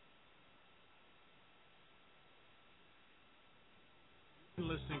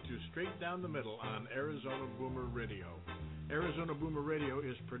 Listening to Straight Down the Middle on Arizona Boomer Radio. Arizona Boomer Radio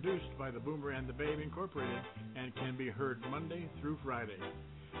is produced by the Boomer and the Babe Incorporated and can be heard Monday through Friday.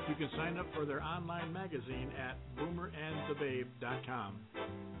 You can sign up for their online magazine at boomerandthebabe.com.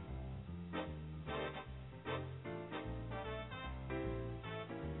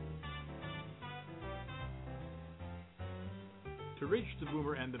 To reach the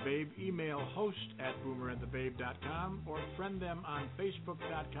Boomer and the Babe, email host@boomerandthebabe.com or friend them on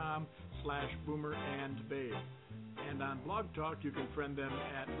facebook.com/boomerandbabe. And on Blog Talk, you can friend them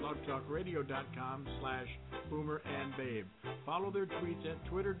at blogtalkradio.com/boomerandbabe. Follow their tweets at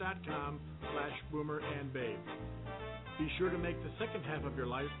twitter.com/boomerandbabe. Be sure to make the second half of your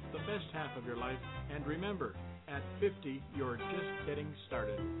life the best half of your life. And remember, at 50, you're just getting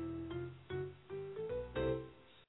started.